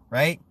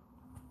 right?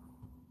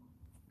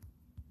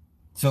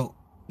 So,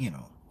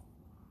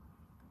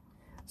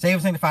 save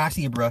and sanctify. I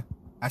see you, bro.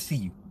 I see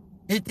you.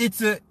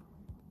 It's a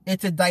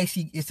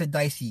dicey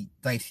thing,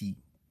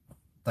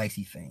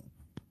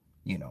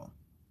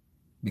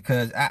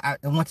 because I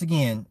once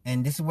again,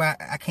 and this is why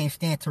I can't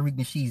stand Tariq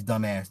Nasheed's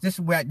dumbass. This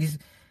is where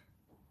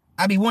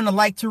I be wanting to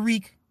like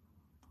Tariq,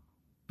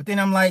 but then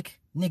I'm like,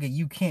 nigga,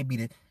 you can't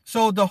beat it.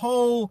 So the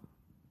whole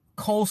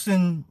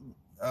Colson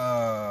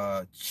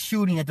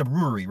shooting at the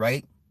brewery,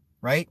 right?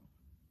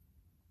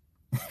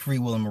 Free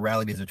will and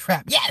morality is a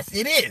trap. Yes,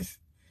 it is.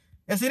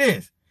 Yes, it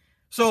is.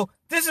 So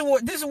this is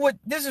what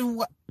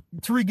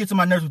Tariq gets on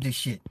my nerves with this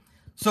shit.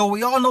 So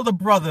we all know the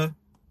brother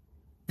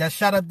that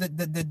shot up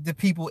the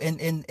people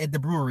in at the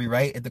brewery,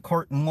 right? At the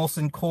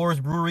Molson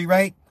Coors Brewery,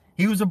 right?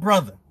 He was a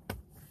brother.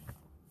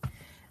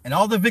 And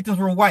all the victims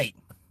were white.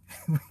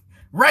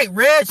 Right,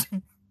 Reg?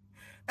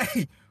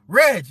 Hey,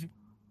 Reg,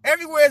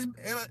 everywhere is,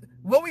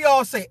 what we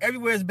all say,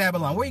 everywhere is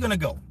Babylon. Where are you going to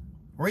go?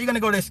 Where are you going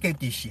to go to escape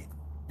this shit?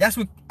 That's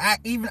what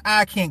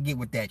I can't get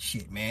with that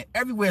shit, man.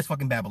 Everywhere is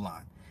fucking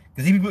Babylon.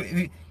 Because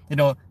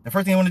the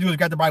first thing I want to do is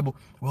grab the Bible.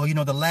 Well,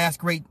 the last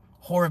great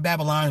horror of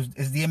Babylon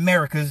is the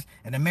Americas,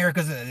 and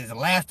Americas is the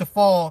last to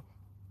fall.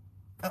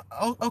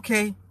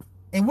 Okay.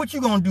 And what you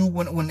going to do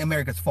when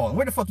America's falling?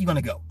 Where the fuck you going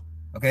to go?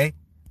 Okay.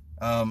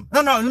 No,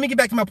 let me get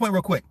back to my point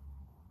real quick.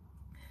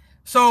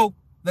 So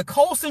the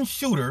Colson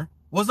shooter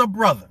was a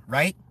brother,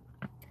 right?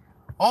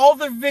 All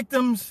the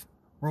victims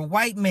were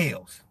white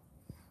males.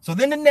 So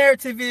then the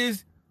narrative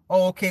is,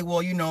 okay,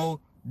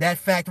 well, that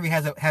factory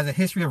has a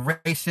history of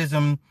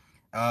racism,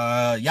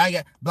 blah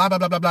blah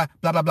blah blah blah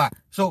blah blah blah.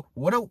 So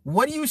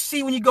what do you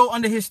see when you go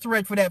under his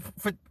thread for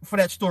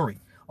that story?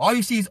 All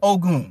you see is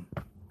Ogun.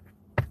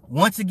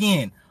 Once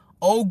again,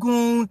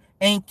 Ogun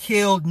ain't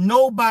killed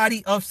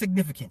nobody of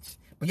significance.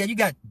 But yeah, you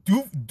got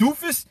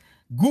doofus,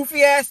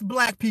 goofy ass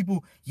black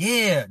people.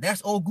 Yeah,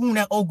 that's Ogun,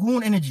 that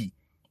Ogun energy.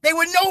 They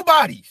were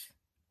nobodies.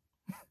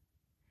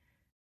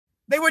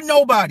 They were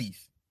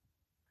nobodies.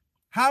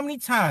 How many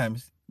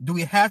times do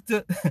we have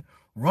to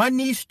run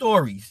these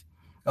stories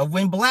of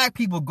when black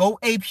people go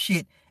ape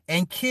shit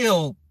and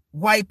kill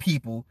white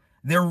people?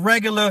 They're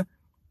regular,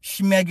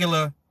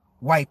 schmegular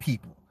white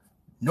people.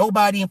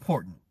 Nobody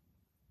important.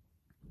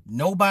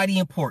 Nobody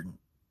important.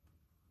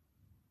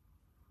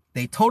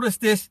 They told us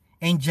this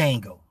in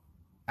Django.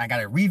 I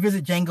gotta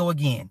revisit Django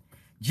again.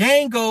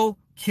 Django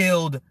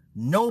killed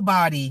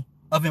nobody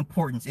of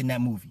importance in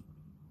that movie.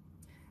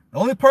 The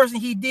only person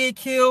he did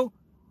kill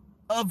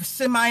of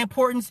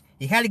semi-importance,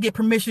 he had to get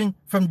permission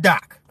from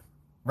Doc,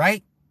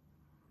 right?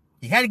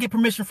 He had to get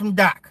permission from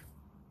Doc.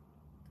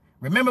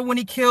 Remember when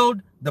he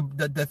killed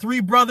the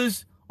three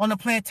brothers on the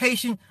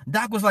plantation?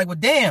 Doc was like, well,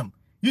 damn,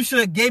 You should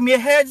have gave me a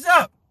heads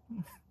up,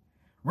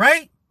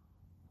 right?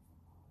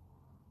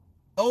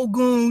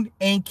 Ogun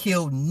ain't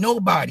killed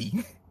nobody,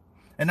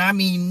 and I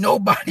mean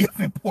nobody of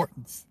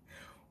importance.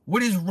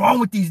 What is wrong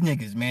with these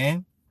niggas,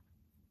 man?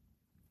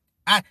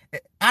 I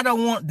I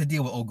don't want to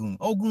deal with Ogun.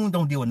 Ogun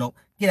don't deal with no.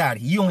 Get out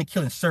of here. You only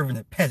killing servants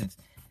and peasants.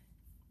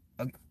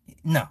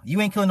 No, you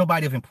ain't killing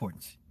nobody of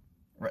importance.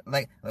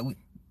 Right?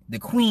 The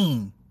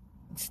queen.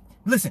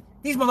 Listen,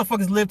 these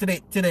motherfuckers live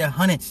to their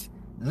hundreds,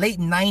 late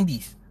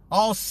 90s,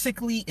 all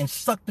sickly and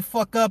sucked the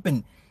fuck up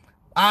and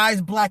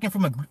eyes blackened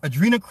from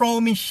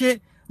adrenochrome and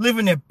shit,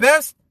 living their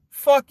best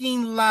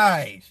fucking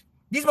lives.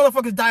 These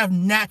motherfuckers die of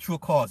natural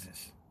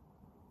causes,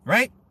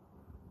 right?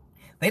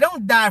 They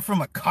don't die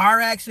from a car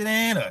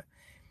accident or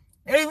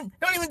they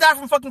don't even die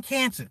from fucking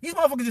cancer. These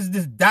motherfuckers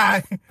just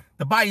die.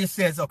 The body just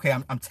says, okay,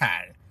 I'm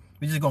tired.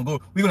 We're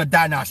gonna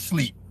die in our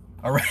sleep.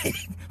 All right?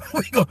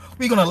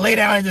 we're gonna lay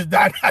down and just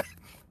die.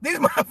 These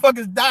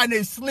motherfuckers die in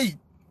their sleep.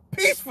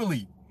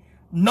 Peacefully.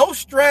 No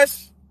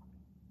stress.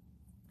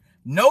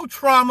 No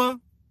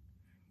trauma.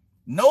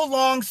 No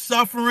long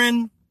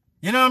suffering.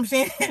 You know what I'm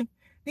saying?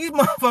 These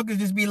motherfuckers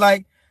just be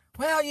like,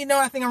 well,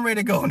 I think I'm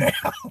ready to go now.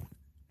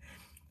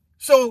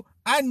 So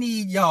I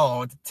need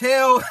y'all to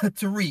tell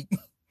Tariq,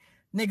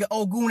 nigga,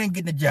 Ogun ain't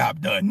getting the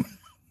job done.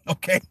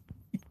 Okay?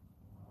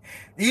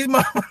 These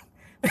motherfuckers.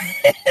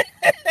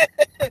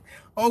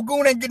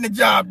 Ogun ain't getting the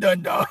job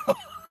done, dog.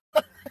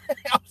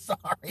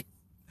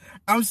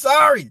 I'm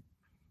sorry.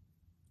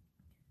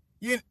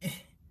 You...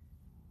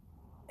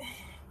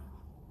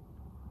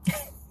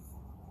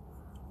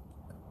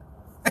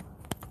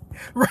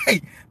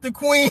 Right. The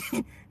queen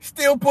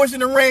still pushing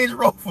the Range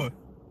Rover.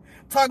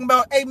 Talking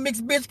about, hey,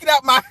 mixed bitch, get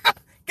out my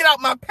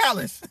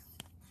palace.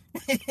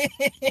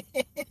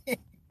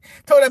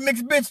 Told that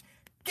mixed bitch,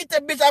 get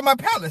that bitch out of my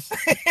palace.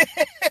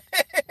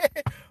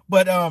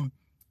 But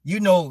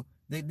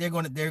they're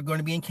going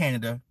to be in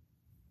Canada.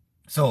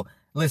 So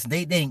listen,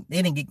 they didn't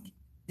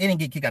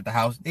get kicked out the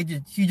house.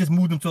 She just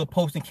moved them to a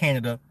post in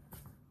Canada,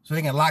 so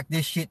they can lock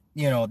this shit,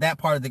 that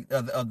part of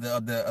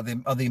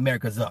the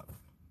Americas up.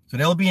 So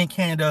they'll be in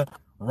Canada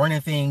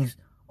running things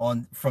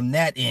from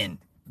that end.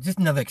 Just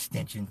another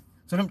extension.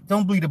 So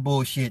don't believe the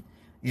bullshit.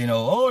 They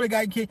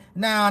got kicked.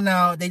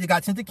 No, they just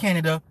got sent to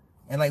Canada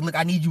and like, look,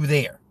 I need you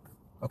there.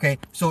 Okay,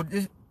 so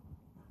this.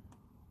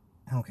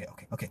 Okay.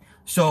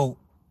 So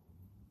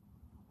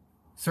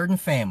certain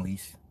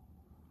families,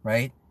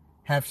 right,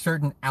 have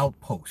certain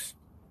outposts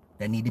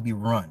that need to be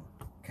run.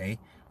 Okay,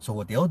 so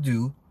what they'll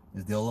do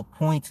is they'll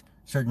appoint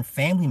certain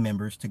family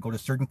members to go to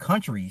certain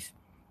countries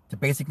to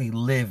basically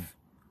live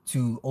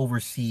to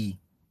oversee,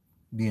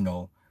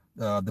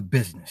 the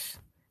business.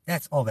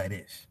 That's all that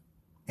is.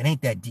 It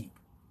ain't that deep.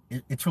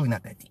 It's really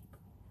not that deep.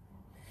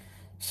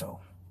 So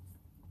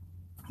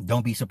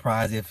don't be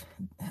surprised if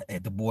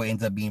the boy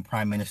ends up being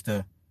prime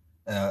minister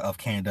of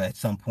Canada at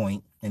some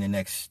point in the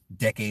next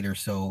decade or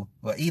so.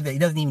 But either he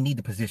doesn't even need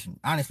the position.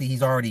 Honestly,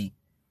 he's already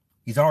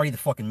the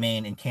fucking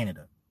man in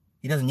Canada.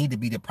 He doesn't need to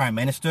be the prime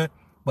minister,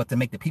 but to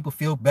make the people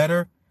feel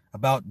better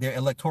about their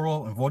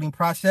electoral and voting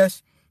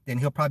process, then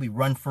he'll probably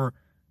run for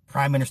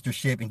prime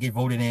ministership and get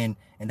voted in,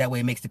 and that way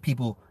it makes the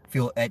people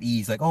feel at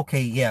ease. Like,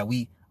 okay, yeah,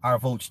 our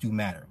votes do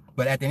matter.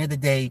 But at the end of the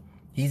day,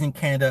 he's in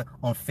Canada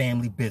on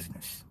family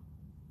business.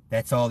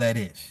 That's all that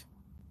is.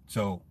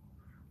 So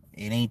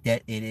it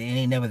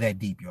ain't never that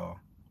deep, y'all.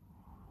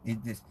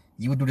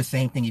 You would do the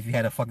same thing if you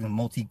had a fucking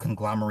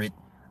multi-conglomerate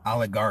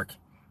oligarch.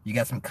 You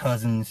got some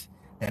cousins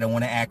that don't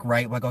want to act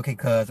right. Like, okay,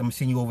 cuz, I'm gonna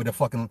send you to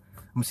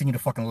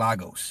fucking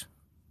Lagos.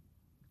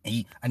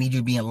 And I need you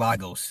to be in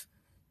Lagos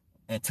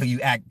until you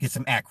get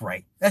some act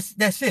right.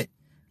 That's it.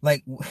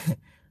 Like,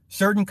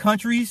 certain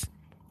countries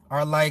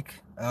are like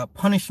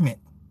punishment.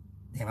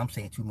 Damn, I'm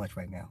saying too much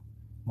right now.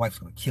 My wife's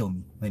gonna kill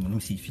me. Let me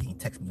see if she can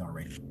text me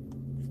already.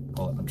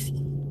 Hold on, let me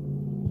see.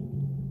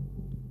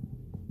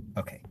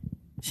 Okay.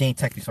 She ain't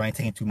text me, so I ain't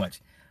taking too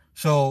much.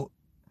 So,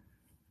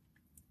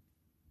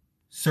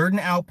 certain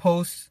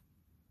outposts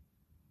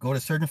go to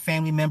certain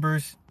family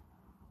members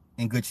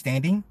in good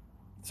standing.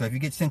 So if you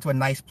get sent to a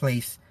nice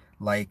place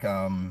like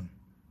the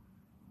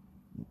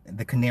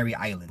Canary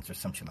Islands or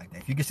something like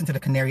that. If you get sent to the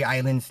Canary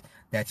Islands,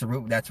 that's a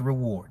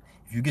reward.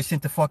 If you get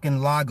sent to fucking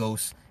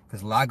Lagos,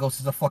 because Lagos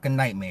is a fucking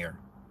nightmare,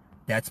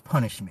 that's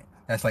punishment.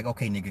 That's like,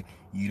 okay, nigga,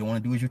 you don't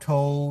want to do as you're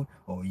told,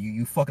 or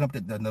you fucking up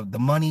the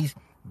monies,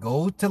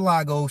 go to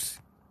Lagos,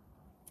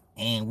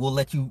 and we'll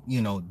let you,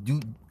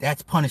 do,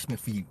 that's punishment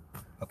for you,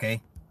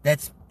 okay?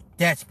 That's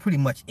pretty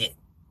much it.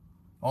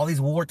 All these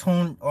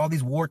war-torn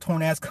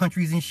ass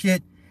countries and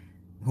shit,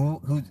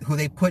 who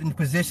they put in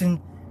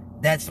position,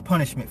 that's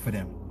punishment for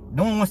them.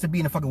 No one wants to be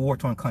in a fucking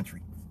war-torn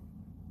country,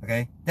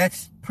 okay?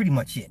 That's pretty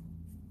much it.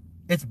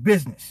 It's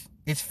business.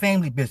 It's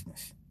family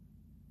business.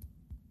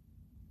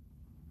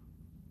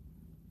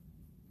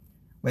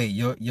 Wait,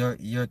 your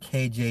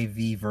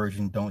KJV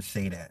version don't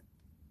say that.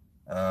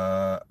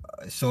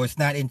 So it's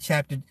not in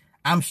chapter.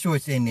 I'm sure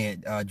it's in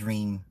there,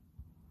 Dream.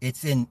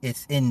 It's in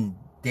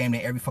damn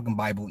near every fucking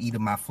Bible. Eat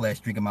of my flesh,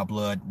 drink of my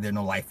blood. There's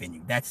no life in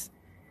you.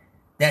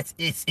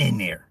 It's in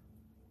there.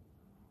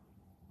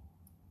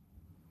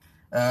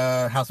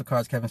 House of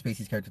Cards, Kevin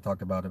Spacey's character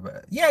talked about it.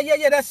 But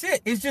yeah, that's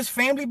it. It's just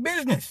family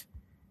business.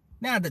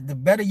 Now, the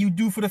better you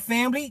do for the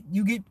family,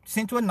 you get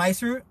sent to a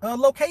nicer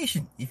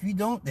location. If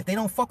they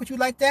don't fuck with you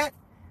like that,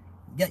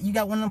 you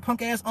got one of them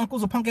punk ass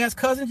uncles or punk ass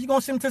cousins, you're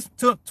gonna send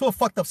them to a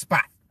fucked up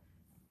spot.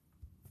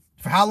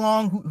 For how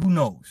long? Who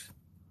knows?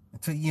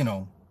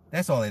 Until,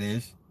 that's all it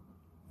is.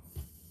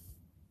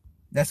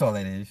 That's all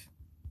it is.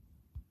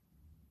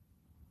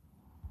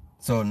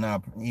 So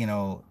now,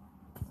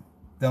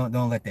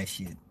 don't let that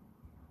shit.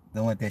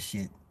 Don't let that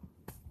shit.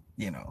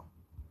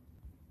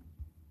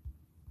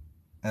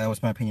 That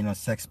was my opinion on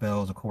sex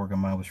spells. A coworker of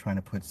mine was trying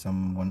to put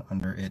someone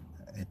under it.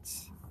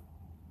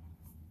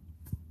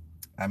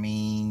 I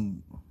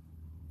mean,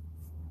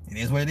 it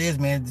is what it is,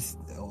 man.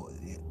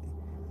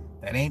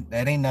 That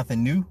ain't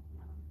nothing new.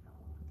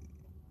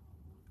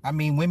 I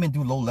mean, women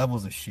do low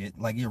levels of shit.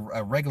 Like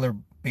a regular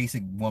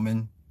basic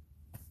woman,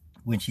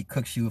 when she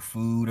cooks you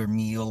food or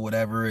meal or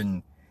whatever,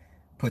 and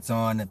puts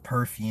on the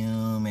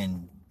perfume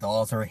and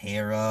dolls her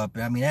hair up.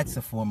 I mean, that's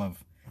it's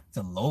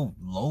a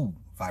low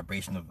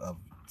vibration of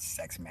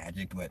sex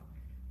magic, but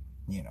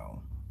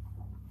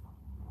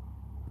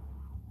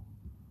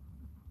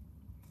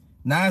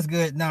nah, it's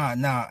good.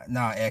 Nah,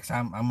 X.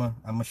 I'm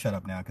gonna shut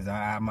up now because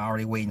I'm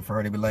already waiting for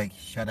her to be like,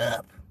 shut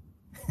up.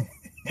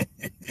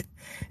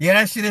 Yeah,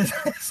 that shit is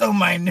so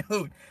minute.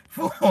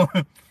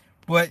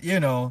 But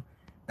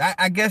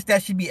I guess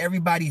that should be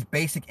everybody's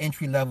basic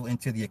entry level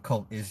into the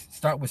occult. Is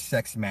start with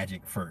sex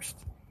magic first.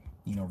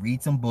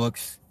 Read some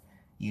books.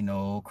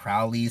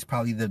 Crowley is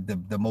probably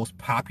the most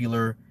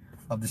popular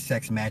of the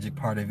sex magic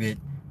part of it.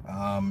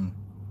 I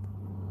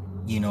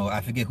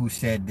forget who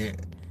said that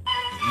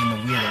in the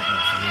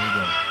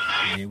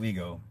weirdo. Here we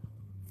go.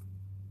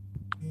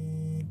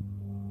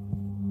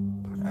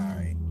 All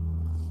right.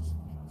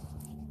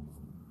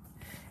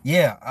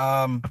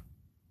 Yeah.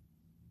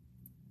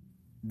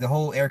 The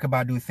whole Erykah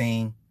Badu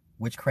thing,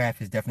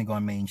 witchcraft is definitely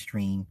going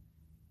mainstream.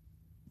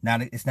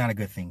 It's not a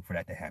good thing for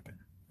that to happen.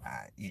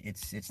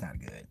 It's not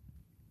good.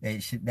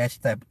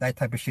 That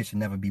type of shit should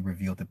never be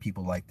revealed to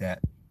people like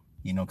that.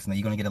 Because now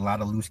you're gonna get a lot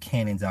of loose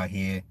cannons out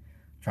here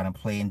trying to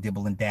play and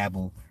dibble and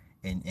dabble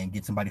and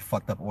get somebody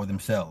fucked up or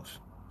themselves.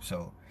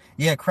 So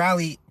yeah,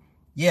 Crowley,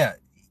 yeah,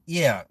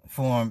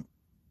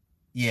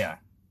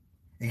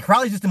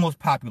 Crowley's just the most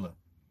popular,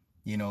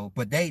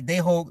 but they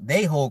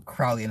hold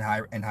Crowley in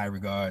high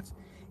regards.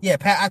 Yeah,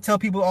 I tell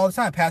people all the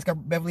time, Pascal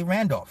Beverly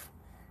Randolph,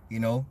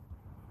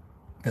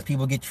 because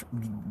people get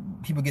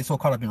so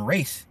caught up in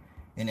race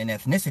and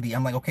ethnicity.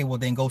 I'm like, okay, well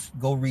then go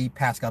read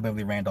Pascal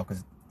Beverly Randolph,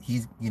 because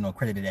he's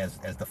credited as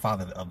the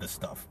father of this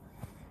stuff.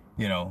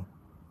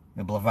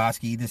 And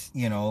Blavatsky, this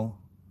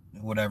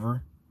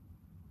whatever.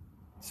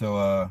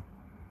 So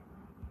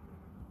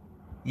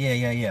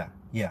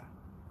yeah.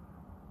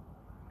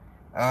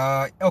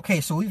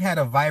 Okay, so we've had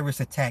a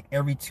virus attack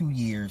every 2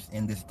 years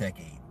in this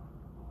decade.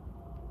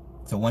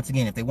 So once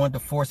again, if they wanted to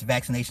force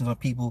vaccinations on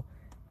people,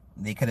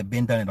 they could have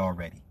been done it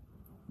already.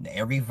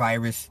 Every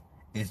virus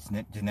is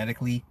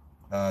genetically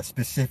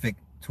specific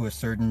to a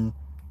certain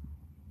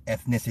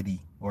ethnicity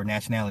or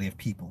nationality of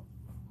people.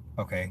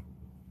 Okay,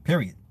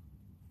 period.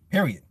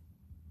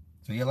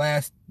 So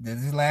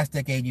this last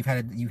decade, you've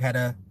had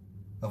a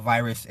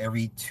virus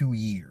every 2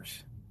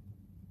 years.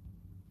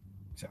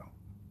 So,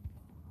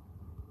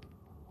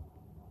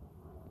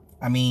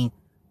 I mean,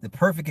 the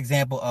perfect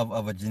example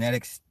of a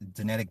genetic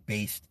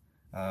based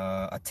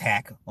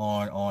attack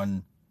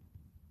on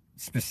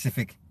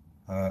specific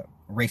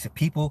race of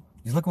people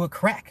is look at what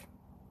crack.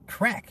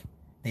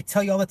 They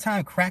tell you all the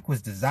time, crack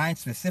was designed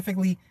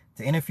specifically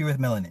to interfere with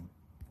melanin.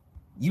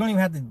 You don't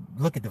even have to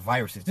look at the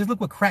viruses. Just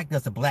look what crack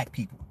does to black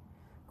people.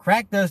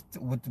 Crack does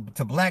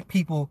to black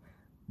people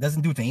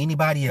doesn't do to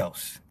anybody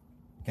else.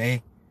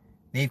 Okay?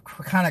 They've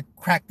kind of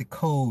cracked the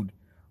code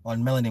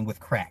on melanin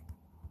with crack.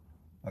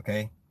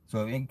 Okay?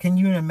 So can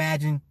you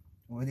imagine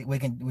what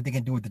they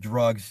can do with the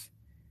drugs?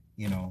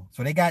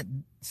 So they got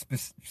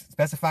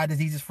specified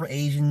diseases for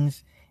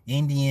Asians,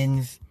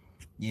 Indians,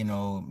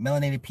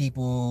 melanated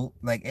people.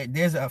 Like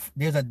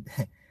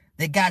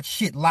they got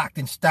shit locked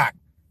in stock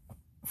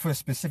for a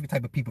specific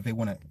type of people if they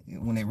want to,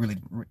 when they're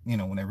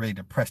ready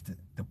to press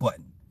the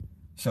button.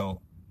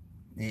 So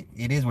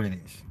it is what it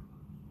is.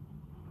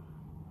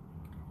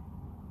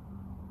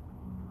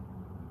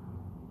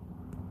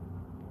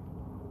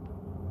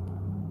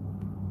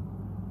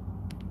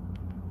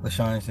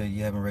 LaShawn said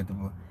you haven't read the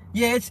book.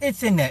 Yeah,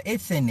 it's in there.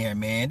 It's in there,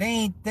 man.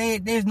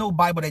 There's no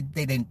Bible that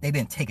they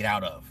didn't take it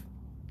out of.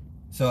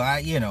 So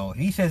if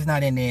he says it's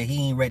not in there,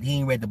 he ain't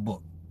read the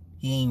book.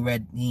 He ain't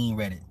read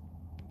it.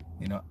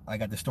 I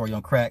got the story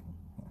on crack.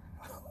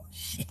 Oh,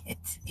 shit.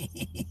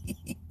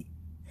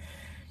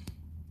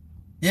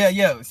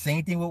 Yeah.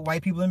 Same thing with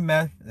white people and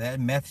meth. That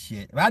meth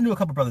shit. I knew a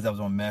couple brothers that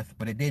was on meth,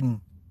 but it didn't.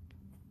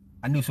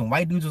 I knew some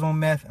white dudes was on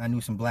meth. I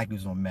knew some black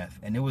dudes was on meth,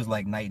 and it was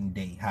like night and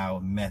day how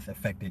meth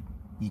affected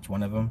each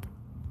one of them.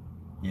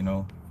 You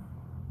know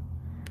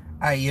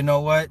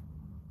what?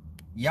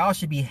 Y'all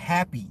should be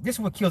happy. This is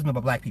what kills me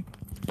about black people.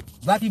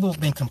 Black people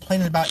have been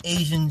complaining about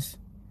Asians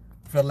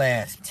for the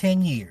last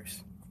 10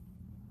 years.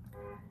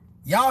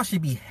 Y'all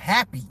should be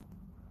happy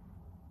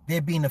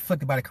they're being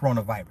afflicted by the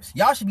coronavirus.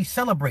 Y'all should be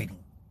celebrating.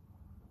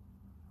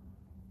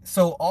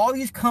 So all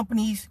these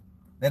companies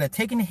that are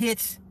taking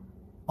hits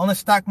on the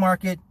stock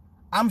market,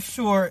 I'm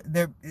sure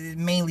they're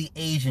mainly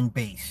Asian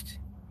based.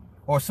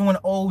 Or someone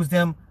owes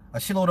them a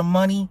shitload of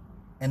money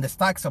and the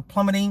stocks are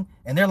plummeting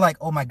and they're like,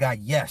 oh my God,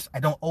 yes, I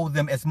don't owe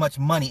them as much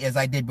money as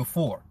I did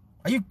before.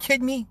 Are you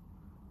kidding me?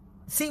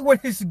 See where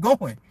this is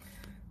going.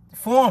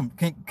 Forum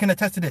can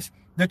attest to this.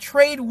 The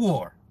trade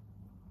war.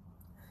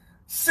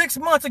 6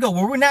 months ago,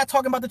 where we're not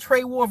talking about the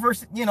trade war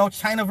versus,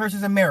 China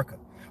versus America.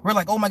 We're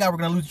like, oh my God, we're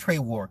going to lose the trade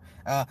war.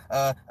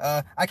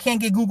 I can't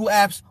get Google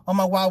apps on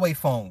my Huawei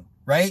phone,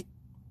 right?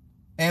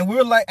 And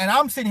we're like, and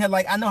I'm sitting here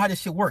like, I know how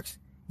this shit works.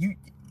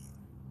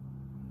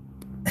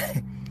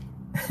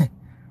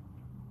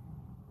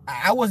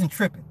 I wasn't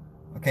tripping,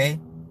 okay?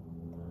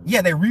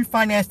 Yeah, they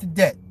refinanced the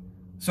debt.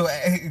 So,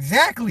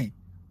 exactly.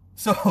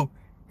 So,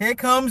 here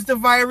comes the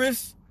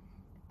virus.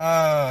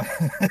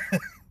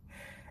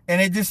 And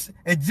it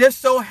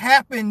just so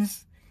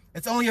happens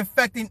it's only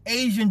affecting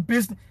Asian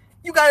business.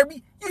 You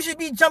should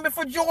be jumping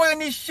for joy in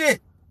this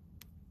shit.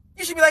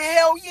 You should be like,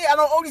 hell yeah, I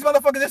don't owe these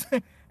motherfuckers this.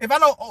 If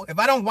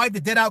I don't wipe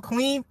the debt out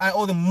clean, I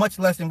owe them much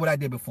less than what I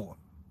did before.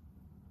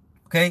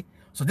 Okay?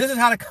 So this is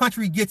how the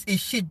country gets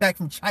its shit back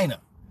from China.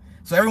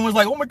 So everyone's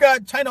like, oh my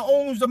God, China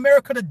owns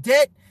America the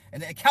debt.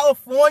 And then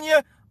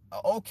California,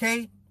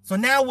 okay. So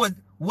now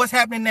what's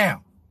happening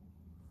now?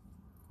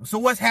 So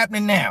what's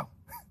happening now?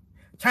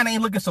 China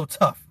ain't looking so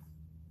tough.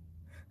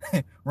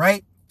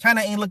 Right?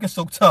 China ain't looking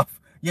so tough.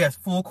 Yes,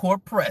 full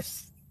court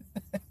press.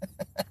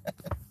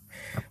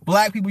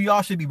 Black people,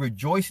 y'all should be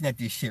rejoicing at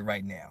this shit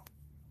right now.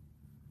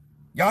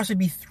 Y'all should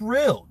be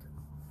thrilled.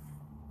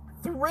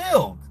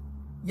 Thrilled.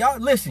 Y'all,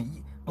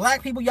 listen,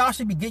 black people, y'all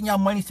should be getting y'all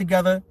monies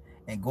together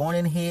and going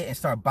in here and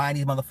start buying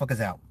these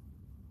motherfuckers out.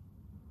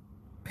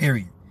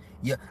 Period.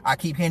 Yeah, I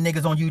keep hearing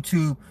niggas on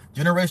YouTube,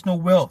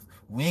 generational wealth.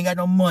 We ain't got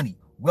no money.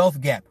 Wealth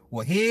gap.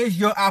 Well, here's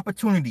your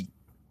opportunity.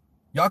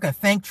 Y'all can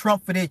thank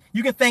Trump for this.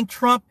 You can thank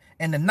Trump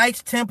and the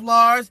Knights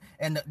Templars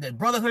and the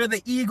Brotherhood of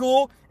the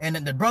Eagle and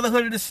the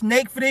Brotherhood of the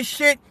Snake for this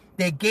shit.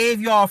 They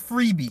gave y'all a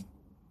freebie.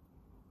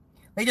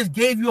 They just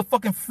gave you a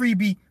fucking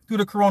freebie through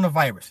the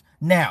coronavirus.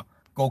 Now,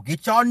 go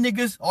get y'all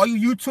niggas, all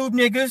you YouTube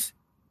niggas,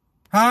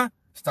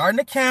 start an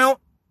account,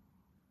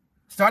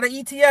 start an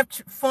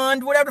ETF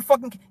fund, whatever the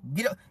fucking,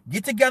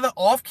 get together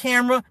off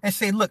camera and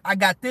say, look, I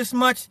got this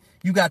much,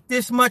 you got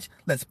this much,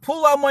 let's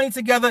pull our money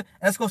together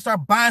and let's go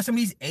start buying some of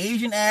these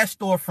Asian ass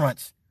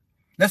storefronts.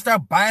 Let's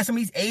start buying some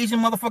of these Asian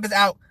motherfuckers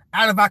out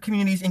of our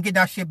communities and get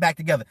our shit back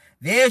together.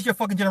 There's your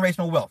fucking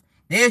generational wealth.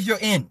 There's your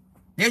end.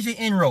 There's your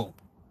inroad.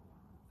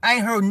 I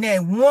ain't heard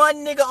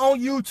one nigga on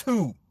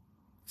YouTube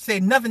say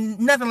nothing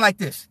like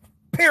this.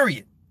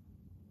 Period.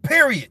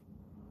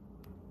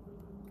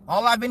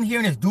 All I've been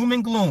hearing is doom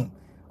and gloom.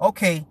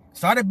 Okay,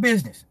 start a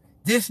business.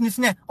 This and this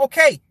and that.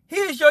 Okay,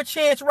 here's your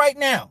chance right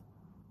now.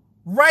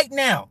 Right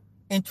now,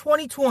 in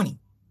 2020,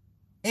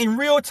 in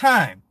real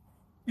time.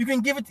 You can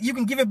give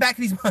it back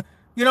to these, you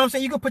know what I'm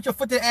saying? You can put your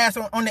foot to the ass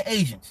on the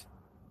Asians.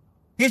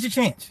 Here's your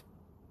chance.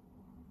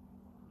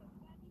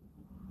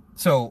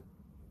 So,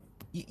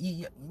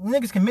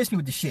 niggas can miss me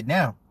with this shit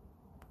now.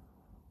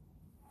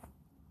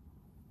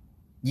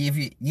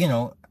 If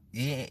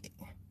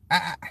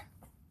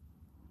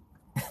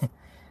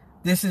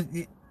this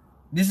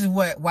is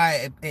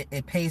why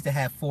it pays to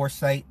have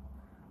foresight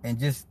and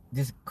just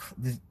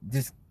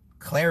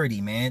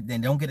clarity, man.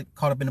 Then don't get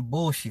caught up in the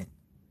bullshit.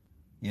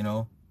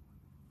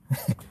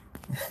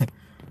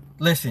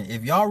 Listen,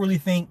 if y'all really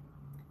think,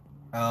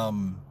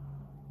 I'll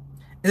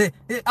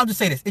just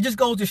say this. It just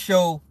goes to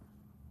show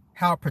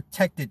how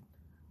protected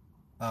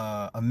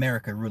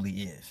America really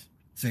is.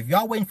 So if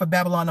y'all waiting for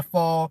Babylon to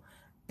fall,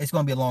 it's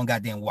going to be a long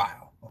goddamn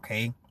while,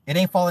 okay? It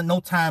ain't falling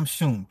no time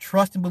soon.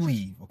 Trust and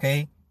believe,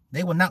 okay?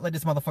 They will not let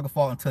this motherfucker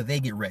fall until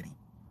they get ready.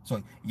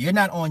 So you're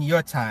not on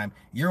your time.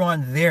 You're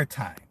on their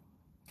time,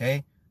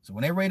 okay? So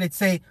when they're ready to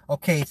say,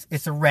 okay,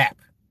 it's a wrap,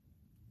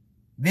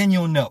 then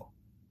you'll know.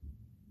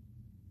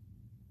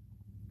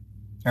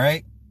 All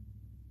right?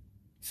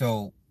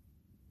 So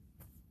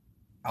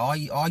all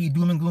you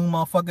doom and gloom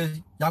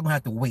motherfuckers, y'all gonna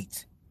have to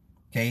wait,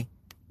 okay?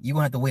 You're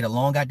gonna have to wait a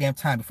long goddamn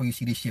time before you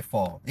see this shit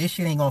fall. This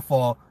shit ain't gonna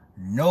fall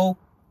no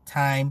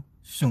time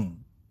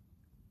soon.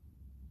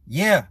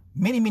 Yeah,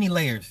 many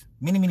layers.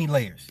 Many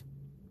layers.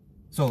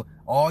 So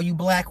all you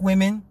black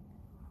women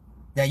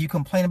that you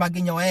complain about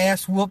getting your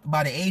ass whooped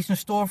by the Asian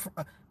store,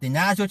 then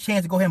now's your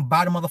chance to go ahead and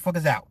buy the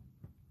motherfuckers out.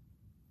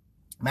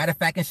 Matter of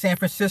fact, in San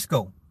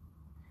Francisco,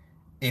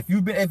 if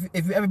you've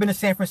ever been to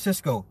San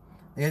Francisco,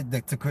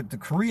 the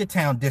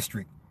Koreatown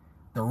district,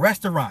 the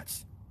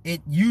restaurants,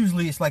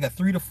 it's like a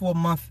 3 to 4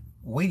 month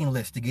waiting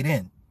list to get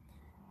in.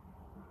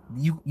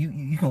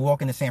 You can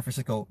walk into San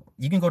Francisco.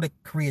 You can go to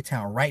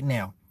Koreatown right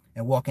now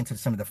and walk into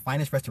some of the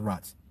finest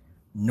restaurants.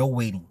 No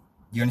waiting.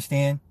 You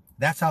understand?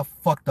 That's how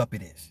fucked up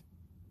it is.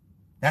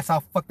 That's how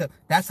fucked up.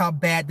 That's how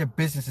bad their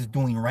business is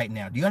doing right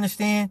now. Do you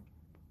understand?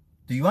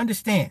 Do you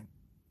understand?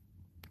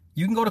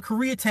 You can go to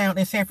Koreatown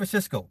in San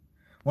Francisco,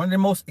 one of the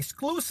most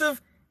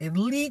exclusive,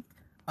 elite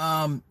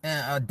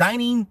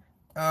dining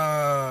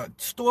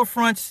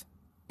storefronts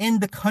in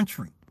the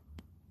country.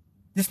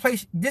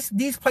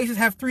 These places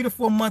have 3 to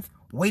 4 month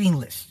waiting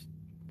lists.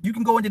 You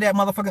can go into that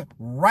motherfucker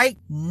right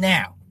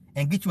now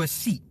and get you a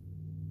seat,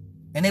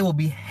 and they will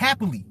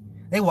happily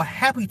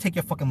take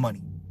your fucking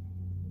money.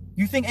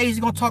 You think Asia's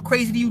gonna talk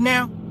crazy to you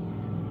now?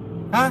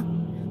 Huh?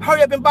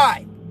 Hurry up and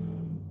buy.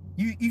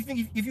 You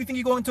think if you think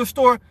you go into a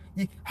store,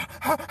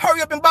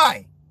 hurry up and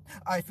buy.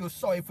 I feel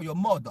sorry for your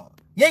mother.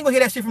 You ain't gonna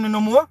hear that shit from them no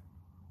more.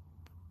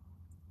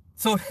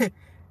 So,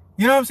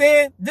 you know what I'm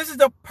saying? This is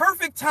the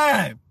perfect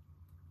time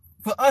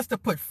for us to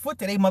put foot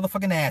to their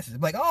motherfucking asses.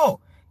 Like, oh,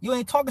 you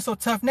ain't talking so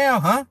tough now,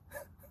 huh?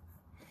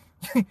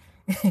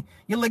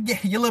 your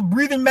little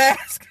breathing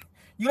mask.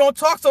 You don't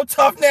talk so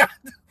tough now,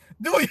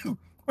 do you?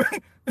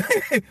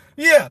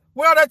 Yeah,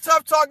 where all that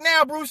tough talk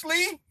now, Bruce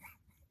Lee?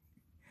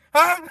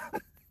 Huh?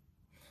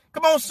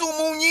 Come on, Su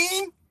Moon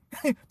Yin.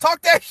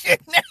 Talk that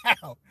shit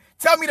now.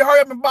 Tell me to hurry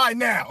up and buy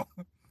now.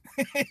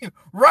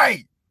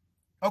 Right.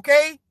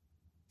 Okay?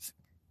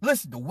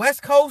 Listen, the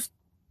West Coast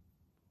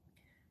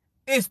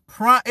is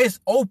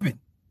open.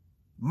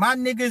 My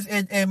niggas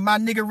and my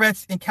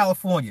niggerettes in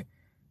California.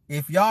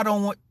 If y'all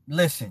don't want,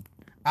 listen,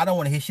 I don't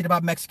want to hear shit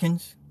about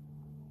Mexicans.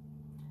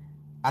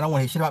 I don't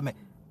want to hear shit about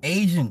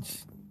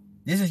Asians.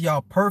 This is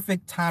y'all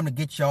perfect time to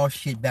get y'all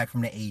shit back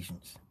from the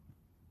Asians.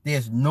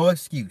 There's no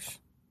excuse.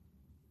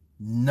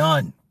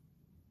 None.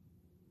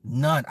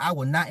 I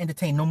will not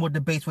entertain no more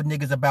debates with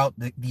niggas about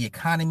the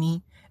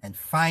economy and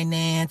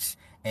finance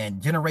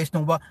and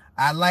generational wealth.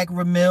 I like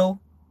Ramil.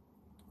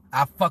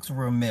 I fucks with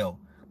Ramil.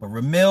 But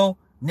Ramil,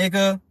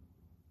 nigga,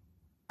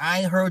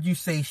 I ain't heard you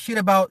say shit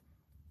about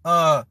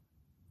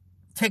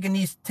taking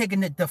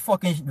the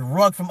fucking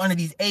rug from under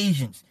these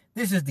Asians.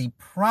 This is the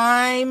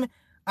prime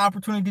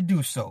opportunity to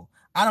do so.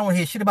 I don't want to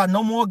hear shit about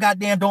no more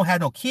goddamn don't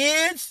have no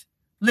kids.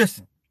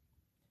 Listen,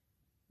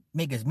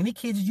 make as many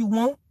kids as you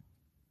want.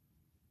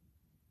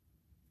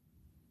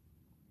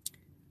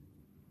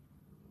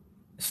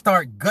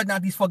 Start gutting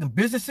out these fucking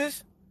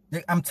businesses.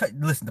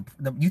 Listen,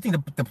 you think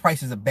the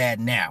prices are bad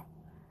now.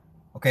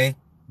 Okay?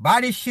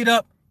 Buy this shit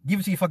up, give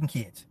it to your fucking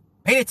kids.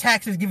 Pay the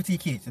taxes, give it to your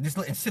kids.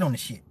 And sit on the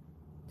shit.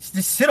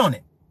 Just sit on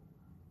it.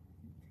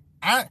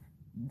 I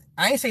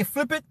ain't say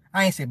flip it.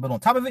 I ain't say build on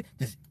top of it.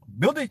 Just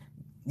build it.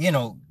 You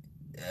know,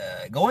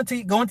 go into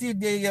your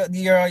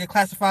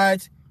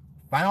classifieds.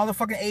 Find all the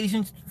fucking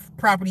Asian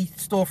property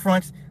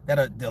storefronts that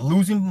are they're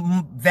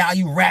losing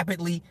value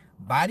rapidly.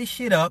 Buy this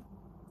shit up.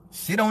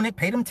 Sit on it.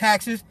 Pay them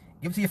taxes.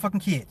 Give it to your fucking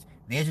kids.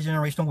 There's your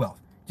generational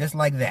wealth. Just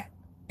like that.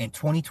 In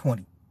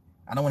 2020.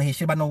 I don't want to hear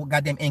shit about no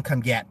goddamn income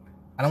gap.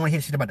 I don't want to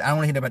hear shit about that. I don't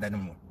want to hear about that no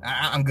more.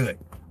 I'm good.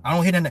 I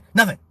don't hear that.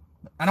 Nothing.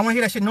 I don't want to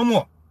hear that shit no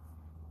more.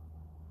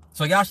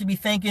 So y'all should be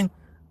thanking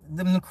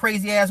the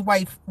crazy ass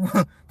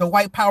the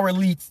white power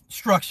elite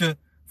structure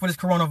for this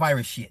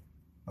coronavirus shit.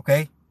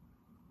 Okay?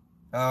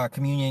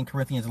 Communion,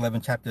 Corinthians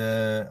 11,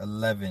 chapter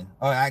 11.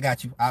 Oh, I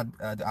got you.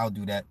 I'll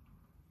do that.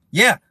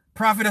 Yeah.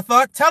 Prophet of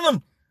thought. Tell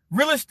them.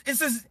 Realist.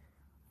 This is.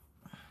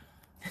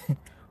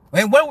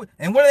 and what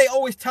do they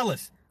always tell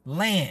us?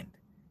 Land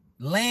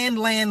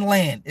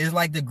is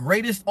like the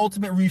greatest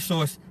ultimate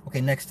resource.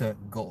 Okay, next to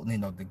gold,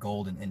 the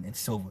gold and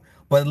silver.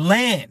 But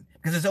land,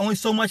 because there's only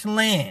so much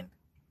land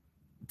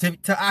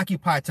to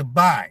occupy, to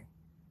buy.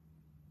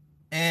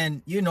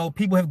 And,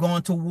 people have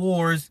gone to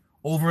wars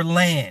over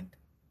land.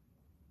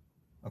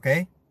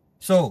 Okay?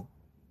 So,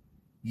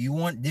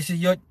 this is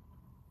your,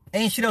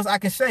 ain't shit else I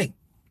can say.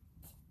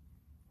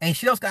 Ain't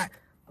shit else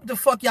what the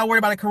fuck y'all worried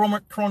about the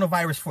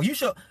coronavirus for?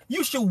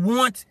 You should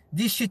want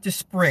this shit to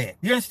spread.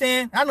 You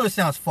understand? I know it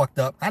sounds fucked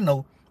up. I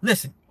know.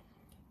 Listen,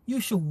 you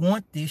should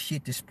want this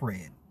shit to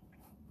spread.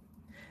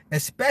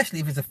 Especially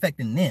if it's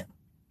affecting them.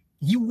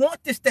 You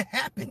want this to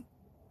happen.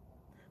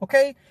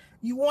 Okay?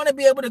 You want to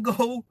be able to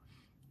go,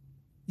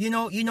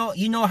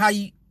 how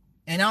you,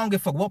 and I don't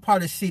give a fuck what part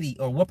of the city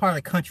or what part of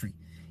the country.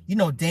 You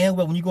know damn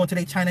well when you go into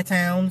their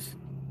Chinatowns,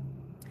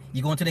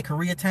 you go into their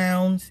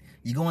Koreatowns,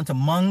 you go into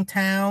Hmong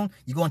Town,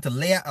 you go into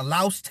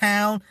Laos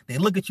Town, they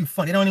look at you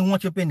funny. They don't even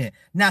want you up in there.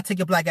 Now take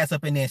your black ass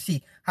up in there and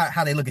see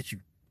how they look at you.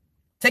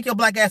 Take your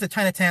black ass to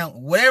Chinatown,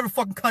 whatever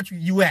fucking country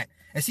you at,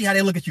 and see how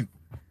they look at you.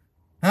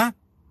 Huh?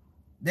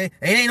 It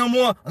ain't no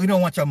more, we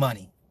don't want your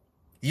money.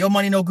 Your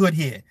money no good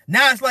here.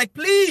 Now it's like,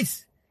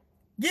 please,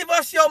 give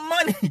us your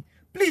money.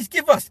 Please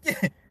give us.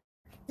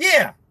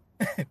 Yeah.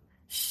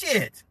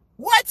 Shit.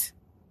 What?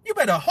 You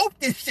better hope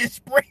this shit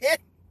spread.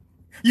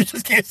 You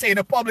just can't say it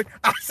in public.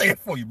 I'll say it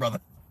for you, brother.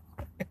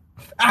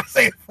 I'll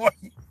say it for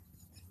you.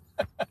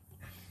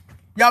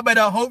 Y'all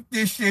better hope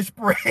this shit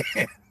spread.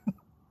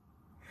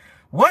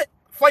 What?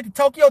 Flight to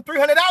Tokyo,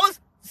 $300?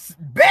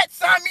 Bet,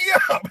 sign me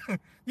up.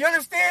 You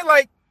understand?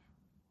 Like,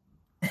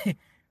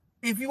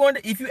 if you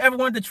ever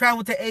wanted to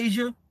travel to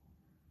Asia,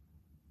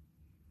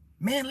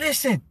 man,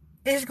 listen,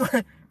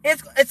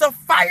 it's a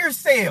fire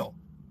sale.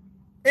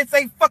 It's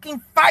a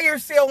fucking fire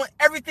sale on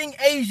everything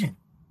Asian.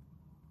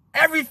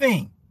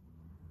 Everything.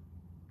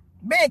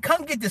 Man,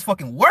 come get this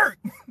fucking work.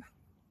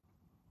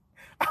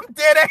 I'm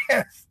dead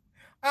ass.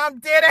 I'm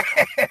dead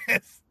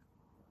ass.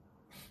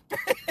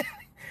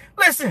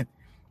 Listen,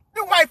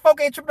 the white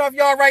folk ain't tripping off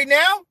y'all right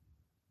now.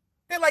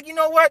 They're like, you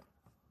know what?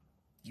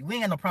 We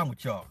ain't got no problem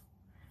with y'all.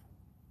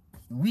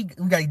 We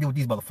gotta deal with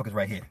these motherfuckers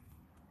right here.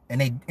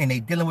 And they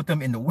dealing with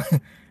them in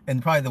the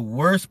in probably the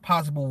worst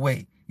possible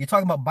way. You're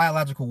talking about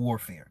biological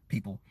warfare,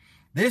 people.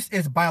 This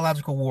is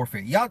biological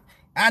warfare. Y'all,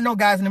 I know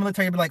guys in the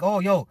military be like, oh,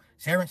 yo,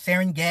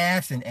 sarin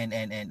gas and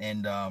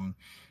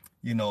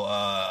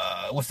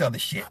what's the other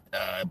shit?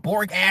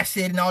 Boric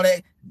acid and all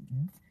that.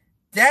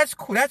 That's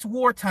cool. That's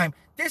wartime.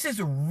 This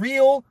is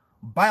real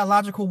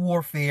biological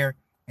warfare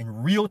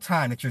in real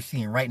time that you're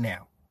seeing right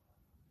now.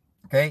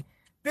 Okay?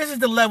 This is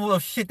the level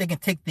of shit they can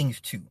take things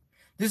to.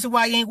 This is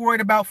why you ain't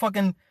worried about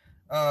fucking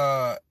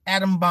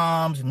atom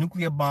bombs,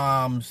 nuclear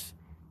bombs,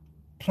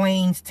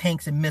 planes,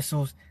 tanks, and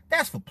missiles.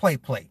 That's for play.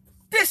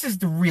 This is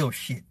the real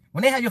shit.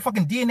 When they have your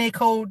fucking DNA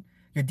code,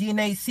 your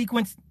DNA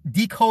sequence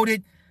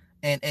decoded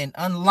and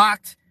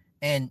unlocked,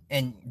 and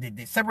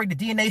they separate the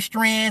DNA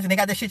strands, and they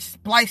got that shit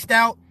spliced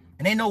out,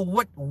 and they know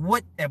what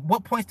at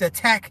what points to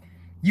attack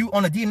you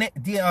on a DNA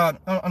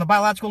on a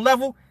biological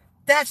level.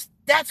 That's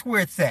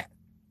where it's at.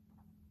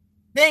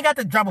 They ain't got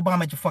to drop a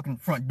bomb at your fucking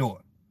front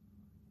door.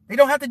 They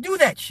don't have to do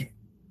that shit.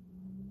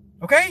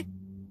 Okay?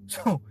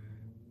 So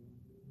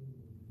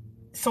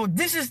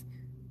this is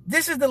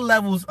the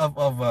levels of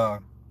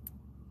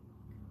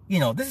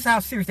this is how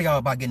serious they are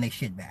about getting their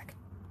shit back,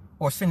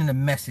 or sending a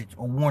message,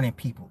 or warning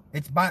people.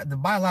 It's the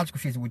biological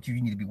shit is what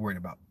you need to be worried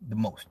about the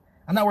most.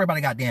 I'm not worried about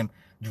a goddamn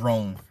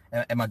drone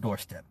at my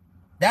doorstep.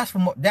 That's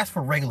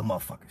for regular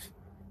motherfuckers.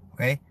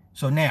 Okay?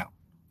 So now,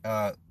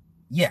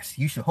 yes,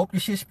 you should hope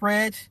this shit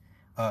spreads.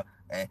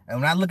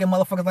 And when I look at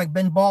motherfuckers like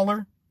Ben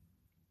Baller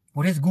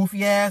with his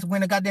goofy ass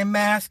wearing a goddamn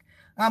mask,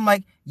 I'm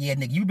like, yeah,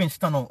 nigga, you've been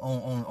stunned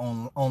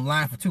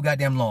online for too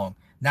goddamn long.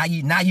 Now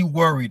you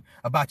worried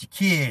about your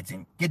kids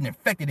and getting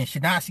infected and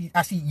shit. Now I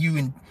see you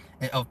in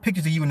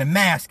pictures of you in the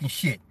mask and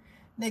shit.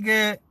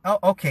 Nigga, oh,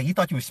 okay, you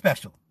thought you were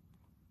special.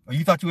 Or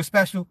you thought you were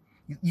special?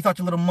 You thought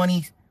your little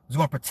money was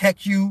going to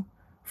protect you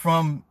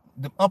from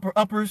the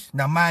uppers?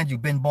 Now mind you,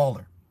 Ben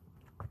Baller.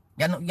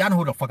 Y'all know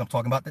who the fuck I'm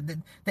talking about.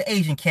 The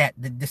Asian cat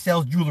that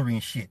sells jewelry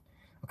and shit.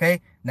 Okay?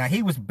 Now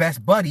he was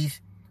best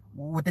buddies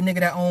with the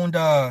nigga that owned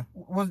the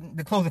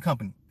clothing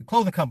company. The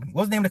clothing company.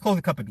 What's the name of the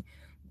clothing company?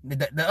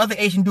 The other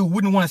Asian dude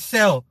wouldn't want to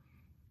sell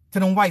to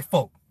them white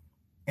folk.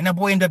 And that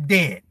boy ended up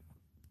dead.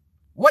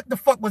 What the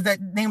fuck was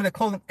that name of the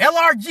clothing?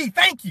 LRG,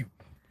 thank you.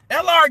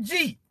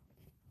 LRG.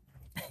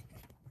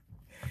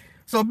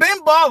 So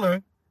Ben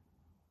Baller,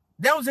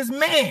 that was his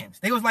man's.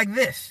 They was like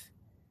this.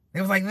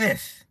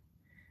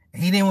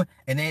 And he didn't.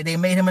 And they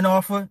made him an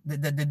offer. The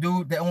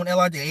dude that owned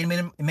LRG, they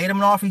made him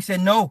an offer. He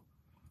said no.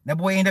 That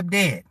boy ended up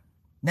dead.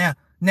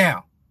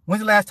 Now,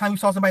 when's the last time you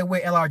saw somebody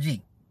wear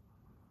LRG?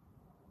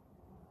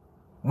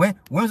 When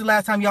was the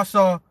last time y'all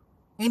saw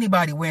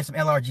anybody wearing some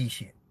LRG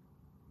shit?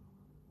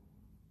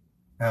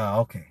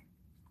 Oh, okay.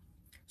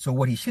 So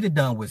what he should have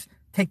done was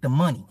take the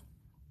money,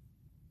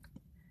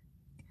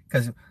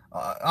 because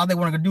all they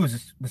wanted to do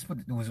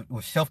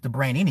was shelf the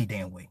brand any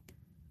damn way.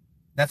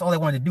 That's all they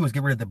wanted to do is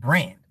get rid of the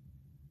brand.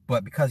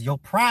 But because your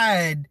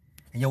pride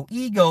and your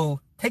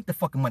ego, take the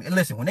fucking money. And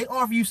listen, when they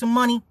offer you some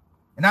money,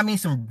 and I mean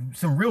some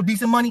real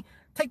decent money,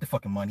 take the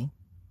fucking money.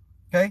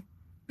 Okay?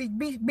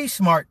 Be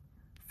smart.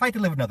 Fight to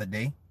live another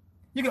day.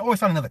 You can always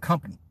find another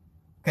company.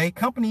 Okay?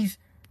 Companies,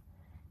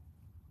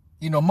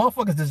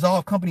 motherfuckers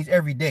dissolve companies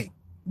every day.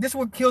 This is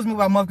what kills me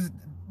about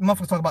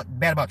motherfuckers talk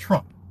bad about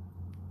Trump.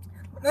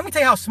 Let me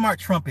tell you how smart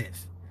Trump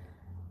is.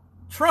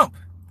 Trump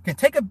can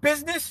take a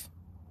business,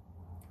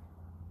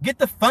 get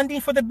the funding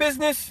for the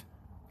business,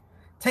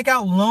 take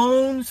out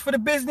loans for the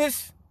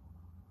business,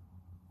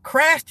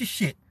 crash the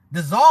shit,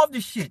 dissolve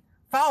the shit,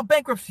 file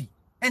bankruptcy,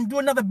 and do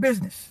another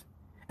business.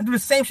 And do the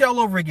same shit all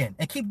over again.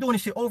 And keep doing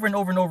this shit over and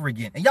over and over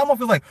again. And y'all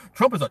motherfuckers like,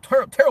 Trump is a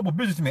terrible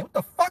businessman. What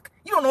the fuck?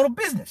 You don't know the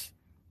business.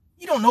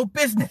 You don't know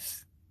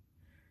business.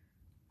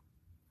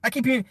 I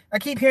keep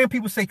hearing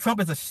people say Trump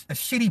is a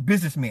shitty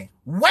businessman.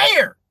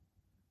 Where?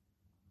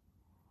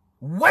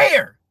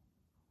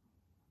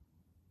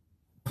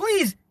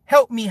 Please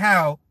help me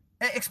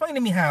explain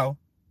to me how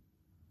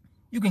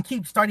you can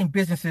keep starting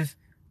businesses,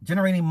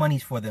 generating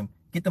monies for them,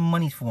 get the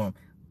monies for them,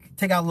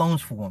 take out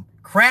loans for them,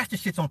 crash the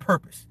shits on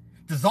purpose,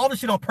 dissolve the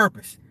shit on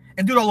purpose,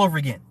 and do it all over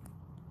again.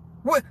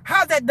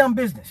 How's that dumb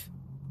business?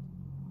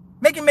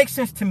 Make it make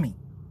sense to me.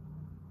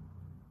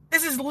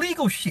 This is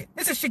legal shit.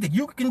 This is shit that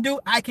you can do,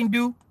 I can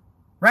do,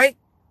 right?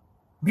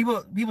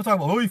 People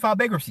talk about, you file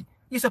bankruptcy.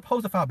 You're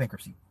supposed to file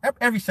bankruptcy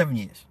every 7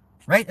 years,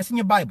 right? That's in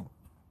your Bible.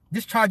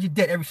 Discharge your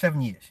debt every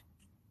 7 years.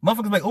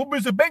 Motherfuckers like, but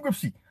it's a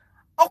bankruptcy.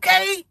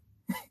 Okay.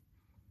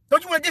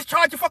 Don't you want to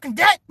discharge your fucking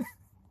debt?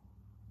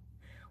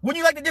 Wouldn't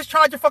you like to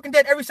discharge your fucking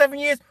debt every 7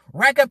 years?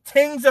 Rack up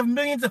tens of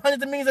millions and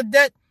hundreds of millions of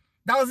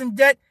dollars in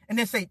debt, and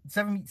then say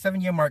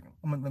 7-year mark.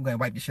 I'm gonna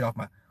wipe this shit off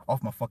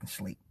my fucking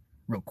slate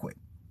real quick.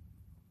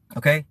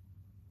 Okay?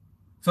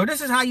 So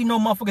this is how you know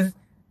motherfuckers,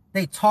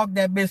 they talk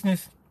that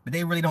business, but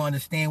they really don't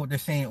understand what they're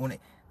saying when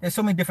there's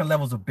so many different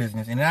levels of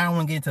business, and I don't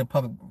want to get into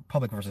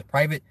public versus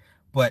private,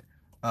 but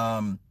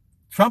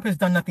Trump has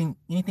done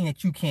anything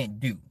that you can't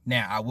do.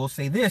 Now, I will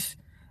say this,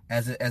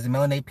 as a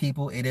melanated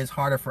people, it is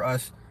harder for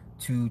us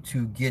to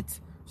get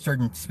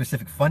certain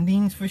specific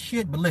fundings for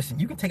shit. But listen,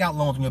 you can take out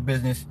loans on your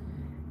business,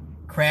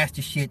 crash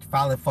the shit,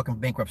 file a fucking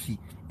bankruptcy,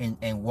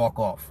 and walk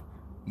off.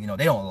 You know,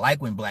 they don't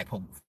like when black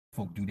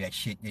folk do that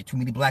shit. Too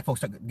many black folks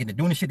start getting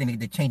doing this shit, and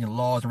they're changing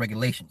laws and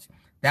regulations.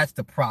 That's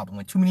the problem.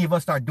 When too many of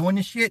us start doing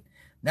this shit,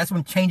 that's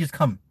when changes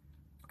come.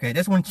 Okay,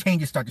 that's when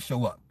changes start to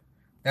show up.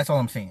 That's all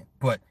I'm saying.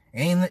 But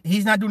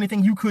he's not doing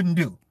anything you couldn't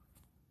do.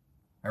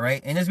 All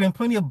right, and there's been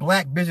plenty of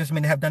black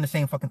businessmen that have done the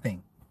same fucking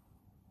thing.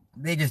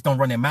 They just don't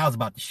run their mouths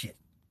about the shit.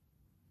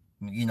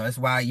 You know, that's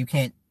why you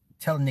can't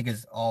tell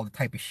niggas all the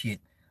type of shit,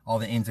 all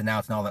the ins and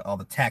outs, and all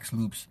the tax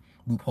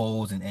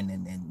loopholes,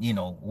 and you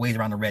know, ways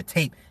around the red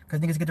tape, because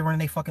niggas get to run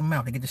their fucking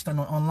mouth. They get to stun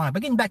online.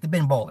 But getting back to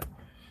Ben Baller.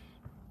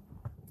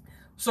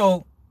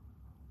 So,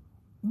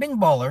 Ben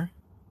Baller,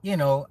 you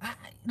know,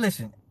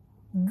 listen,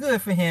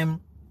 good for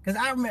him, because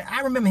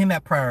I remember him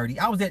at Priority.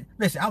 I was there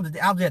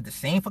at the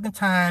same fucking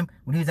time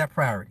when he was at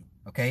Priority.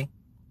 Okay,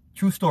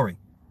 true story.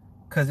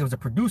 Because there was a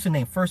producer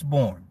named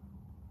Firstborn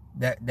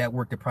that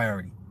worked at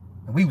Priority,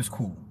 and we was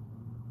cool.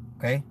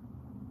 Okay,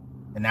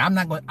 and now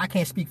I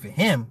can't speak for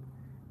him,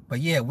 but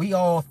yeah, we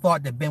all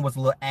thought that Ben was a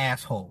little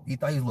asshole. He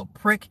thought he was a little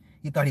prick.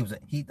 He thought he was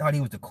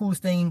the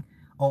coolest thing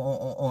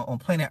on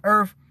planet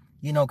Earth.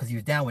 You know, because he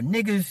was down with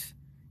niggas.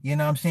 You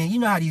know what I'm saying? You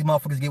know how these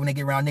motherfuckers get when they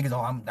get around niggas.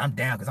 Oh, I'm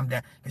down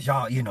because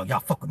y'all, you know, y'all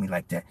fuck with me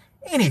like that.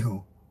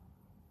 Anywho.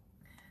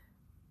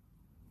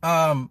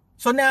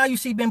 So now you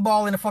see Ben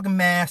Baller in a fucking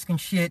mask and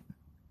shit.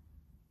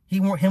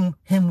 Him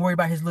worried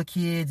about his little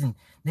kids and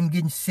them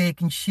getting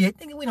sick and shit.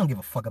 Nigga, we don't give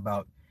a fuck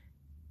about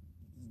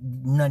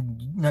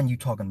none you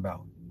talking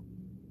about.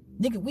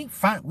 Nigga,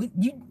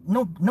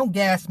 no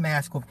gas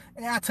mask.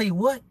 And I'll tell you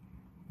what,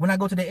 when I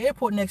go to the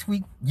airport next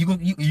week, you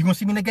gonna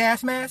see me in a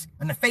gas mask?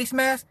 And the face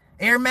mask?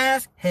 Air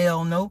mask?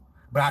 Hell no.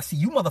 But I see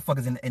you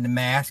motherfuckers in the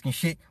mask and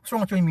shit. What's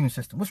wrong with your immune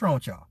system? What's wrong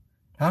with y'all?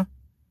 Huh?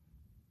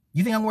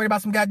 You think I'm worried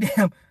about some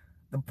goddamn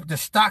the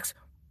stocks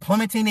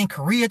plummeting in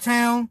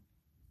Koreatown?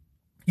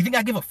 You think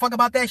I give a fuck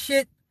about that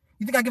shit?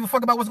 You think I give a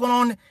fuck about what's going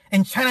on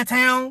in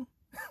Chinatown?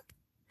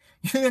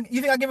 You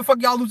think I give a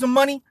fuck y'all losing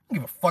money? I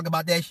don't give a fuck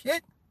about that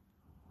shit.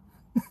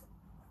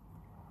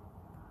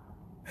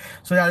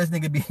 So now this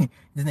nigga be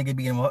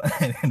in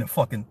the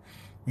fucking,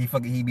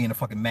 he be in a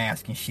fucking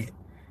mask and shit.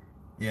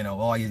 You know,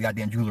 all his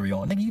goddamn jewelry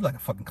on. Nigga, you like a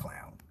fucking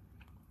clown.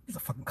 He's a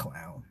fucking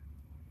clown.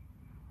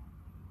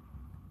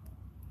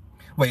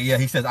 Wait, yeah,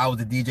 he says I was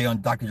the DJ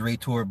on Dr. Dre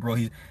tour, bro.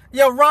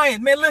 Yo,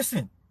 Ryan, man,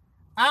 listen.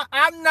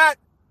 I'm not.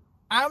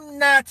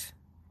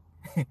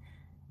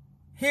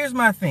 Here's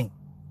my thing.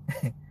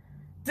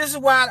 This is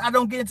why I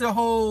don't get into the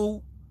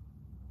whole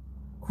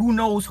who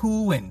knows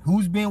who and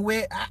who's been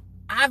where.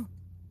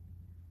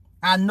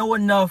 I know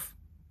enough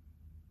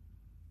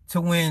to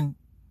when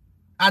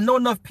I know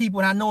enough people,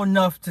 and I know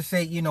enough to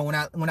say, you know,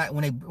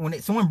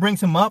 when someone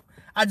brings him up,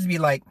 I just be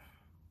like,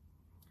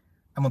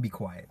 I'm gonna be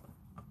quiet.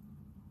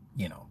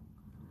 You know,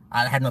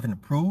 I had nothing to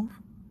prove.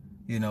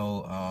 You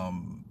know,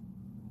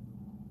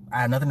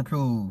 I had nothing to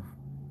prove,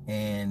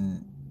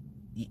 and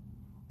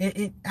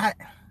I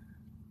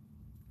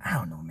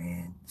don't know,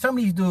 man. Some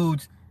of these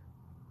dudes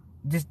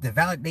just they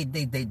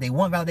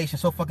want validation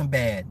so fucking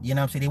bad. You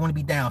know what I'm saying? They want to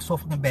be down so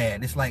fucking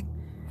bad. It's like,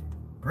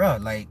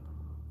 bruh, like,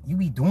 you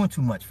be doing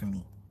too much for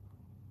me.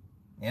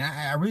 And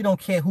I really don't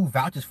care who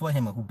vouches for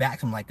him or who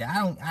backs him like that.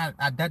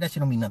 That shit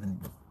don't mean nothing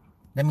to me.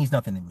 That means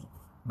nothing to me.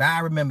 But I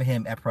remember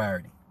him at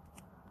Priority.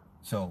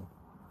 So,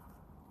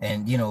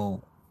 and you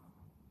know,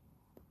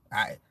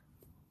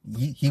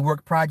 he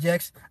worked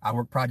projects, I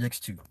work projects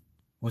too.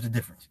 What's the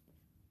difference?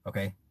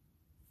 Okay?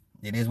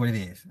 It is what it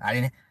is.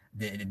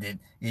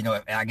 You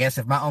know, I guess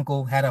if my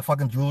uncle had a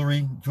fucking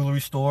jewelry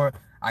store,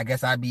 I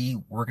guess I'd be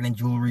working in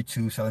jewelry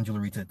too, selling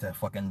jewelry to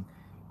fucking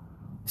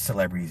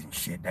celebrities and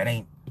shit. That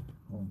ain't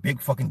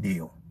big fucking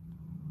deal.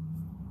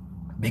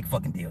 Big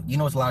fucking deal. You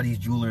know, it's a lot of these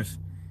jewelers,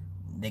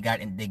 they get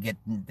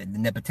the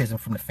nepotism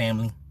from the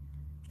family.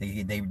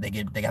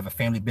 They have a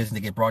family business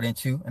they get brought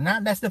into, and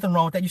that's nothing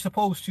wrong with that. You're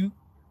supposed to,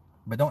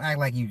 but don't act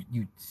like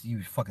you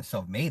fucking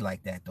self-made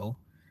like that though.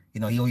 You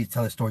know, he always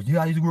tell his stories.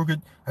 Yeah, I used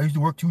to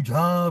work 2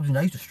 jobs and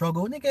I used to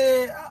struggle,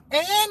 nigga.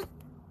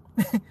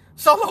 And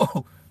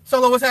Solo,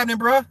 what's happening,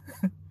 bro?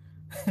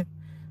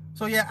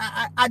 So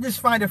yeah, I just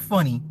find it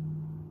funny.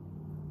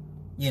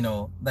 You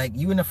know, like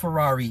you in a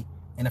Ferrari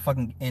and a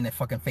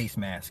fucking face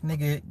mask,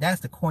 nigga.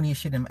 That's the corniest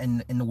shit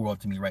in the world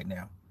to me right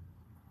now.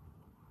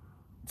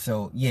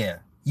 So yeah,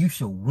 you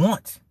should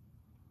want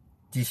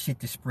this shit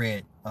to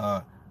spread,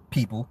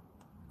 people,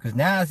 because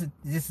now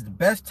this is the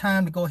best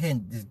time to go ahead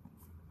and just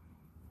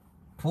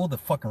pull the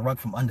fucking rug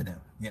from under them.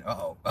 You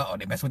know,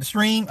 they messing with the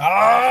stream.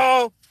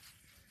 Oh,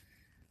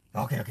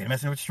 okay, they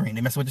messing with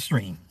the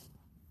stream.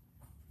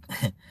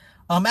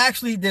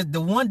 Actually,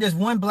 there's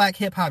one black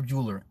hip hop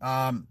jeweler,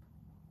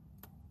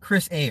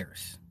 Chris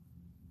Ayers.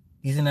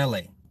 He's in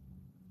LA.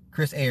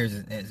 Chris Ayers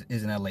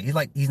is in LA.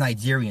 He's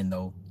Nigerian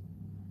though.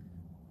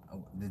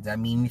 Does that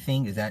mean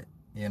anything? Is that,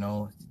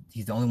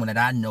 he's the only one that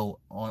I know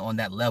on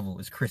that level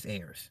is Chris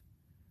Ayers.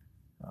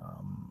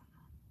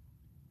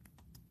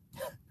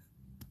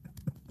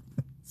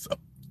 So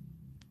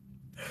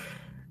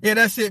yeah,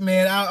 that's it,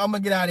 man. I'm gonna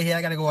get out of here.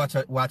 I gotta go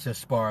watch a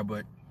spar,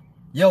 but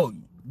yo,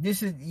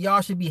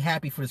 y'all should be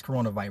happy for this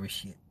coronavirus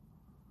shit.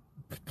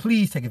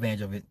 Please take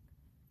advantage of it.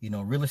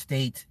 Real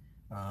estate,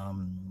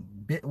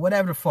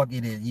 whatever the fuck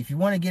it is. If you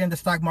want to get into the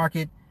stock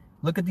market,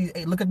 look at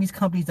these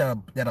companies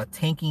that are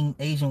tanking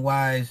Asian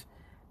wise,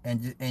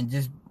 and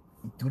just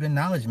do the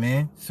knowledge,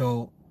 man.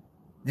 So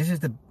this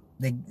is a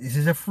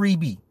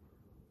freebie.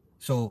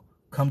 So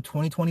come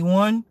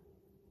 2021,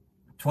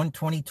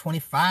 2020,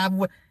 25,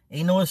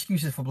 ain't no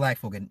excuses for black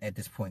folk at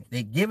this point.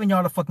 They're giving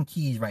y'all the fucking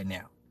keys right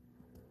now.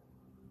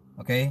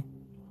 Okay?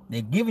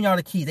 They're giving y'all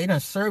the keys. They done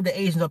served the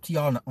Asians up to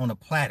y'all on a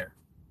platter.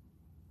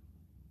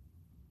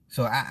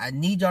 So I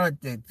need y'all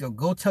to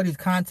go tell these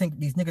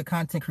nigga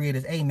content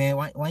creators, hey man,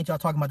 why ain't y'all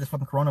talking about this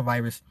fucking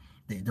coronavirus?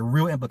 The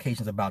real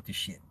implications about this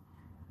shit.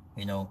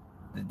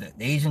 The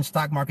Asian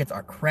stock markets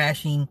are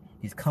crashing.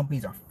 These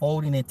companies are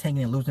folding and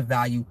tanking and losing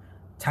value.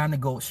 Time to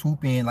go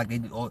swoop in like they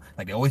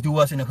always do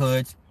us in the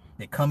hoods.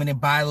 They come in and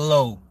buy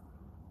low,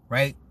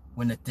 right?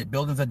 When the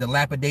buildings are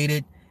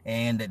dilapidated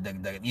and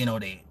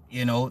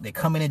they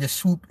come in and just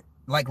swoop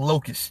like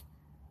locusts.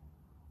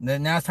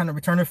 Now it's time to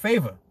return the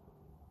favor.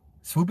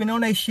 Swooping on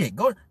that shit.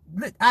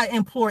 I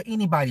implore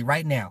anybody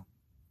right now.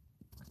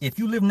 If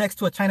you live next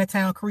to a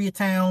Chinatown,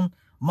 Koreatown,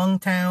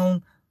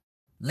 Mungtown,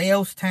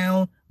 Laos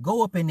town,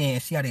 go up in there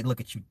and see how they look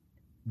at you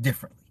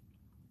differently.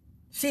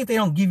 See if they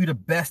don't give you the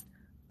best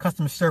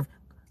customer service.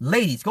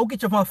 Ladies, go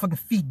get your motherfucking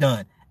feet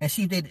done and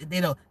see if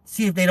they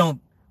don't,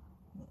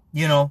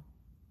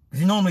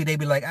 because normally they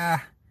be like,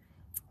 I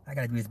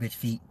gotta do this bitch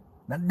feet.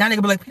 Now they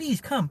gonna be like, please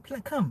come. They're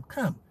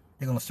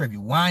gonna serve you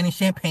wine and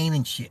champagne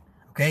and shit.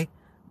 Okay,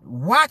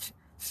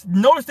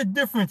 notice the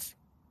difference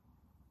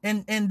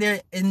in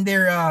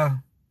their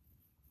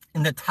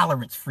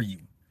tolerance for you.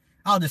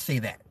 I'll just say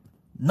that.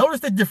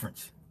 Notice the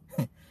difference.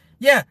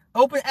 Yeah,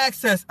 open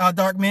access,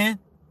 dark man.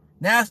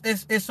 Now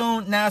it's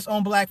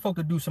on black folk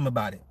to do something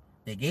about it.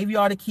 They gave you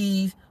all the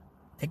keys.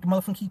 Take the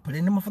motherfucking key, put it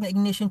in the motherfucking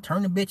ignition,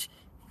 turn the bitch,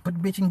 put the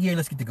bitch in gear.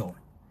 Let's get to going.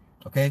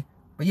 Okay,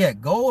 but yeah,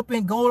 go up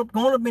in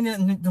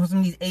some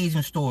of these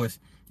Asian stores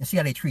and see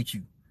how they treat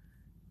you.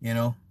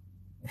 Go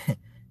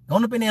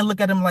up in there and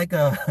look at them like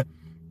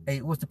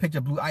hey, what's the picture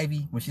of Blue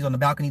Ivy when she's on the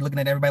balcony looking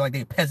at everybody like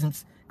they're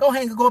peasants? Go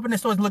up in the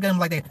stores and look at them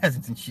like they're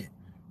peasants and shit.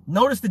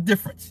 Notice the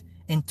difference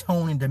in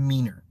tone and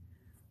demeanor,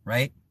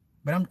 right?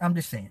 But I'm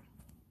just saying.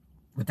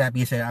 With that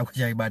being said, I wish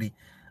everybody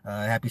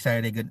happy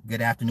Saturday,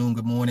 good afternoon,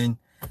 good morning.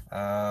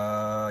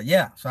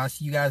 Yeah, so I'll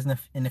see you guys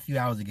in a few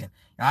hours again.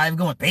 All right, I'm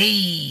going.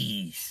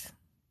 Peace.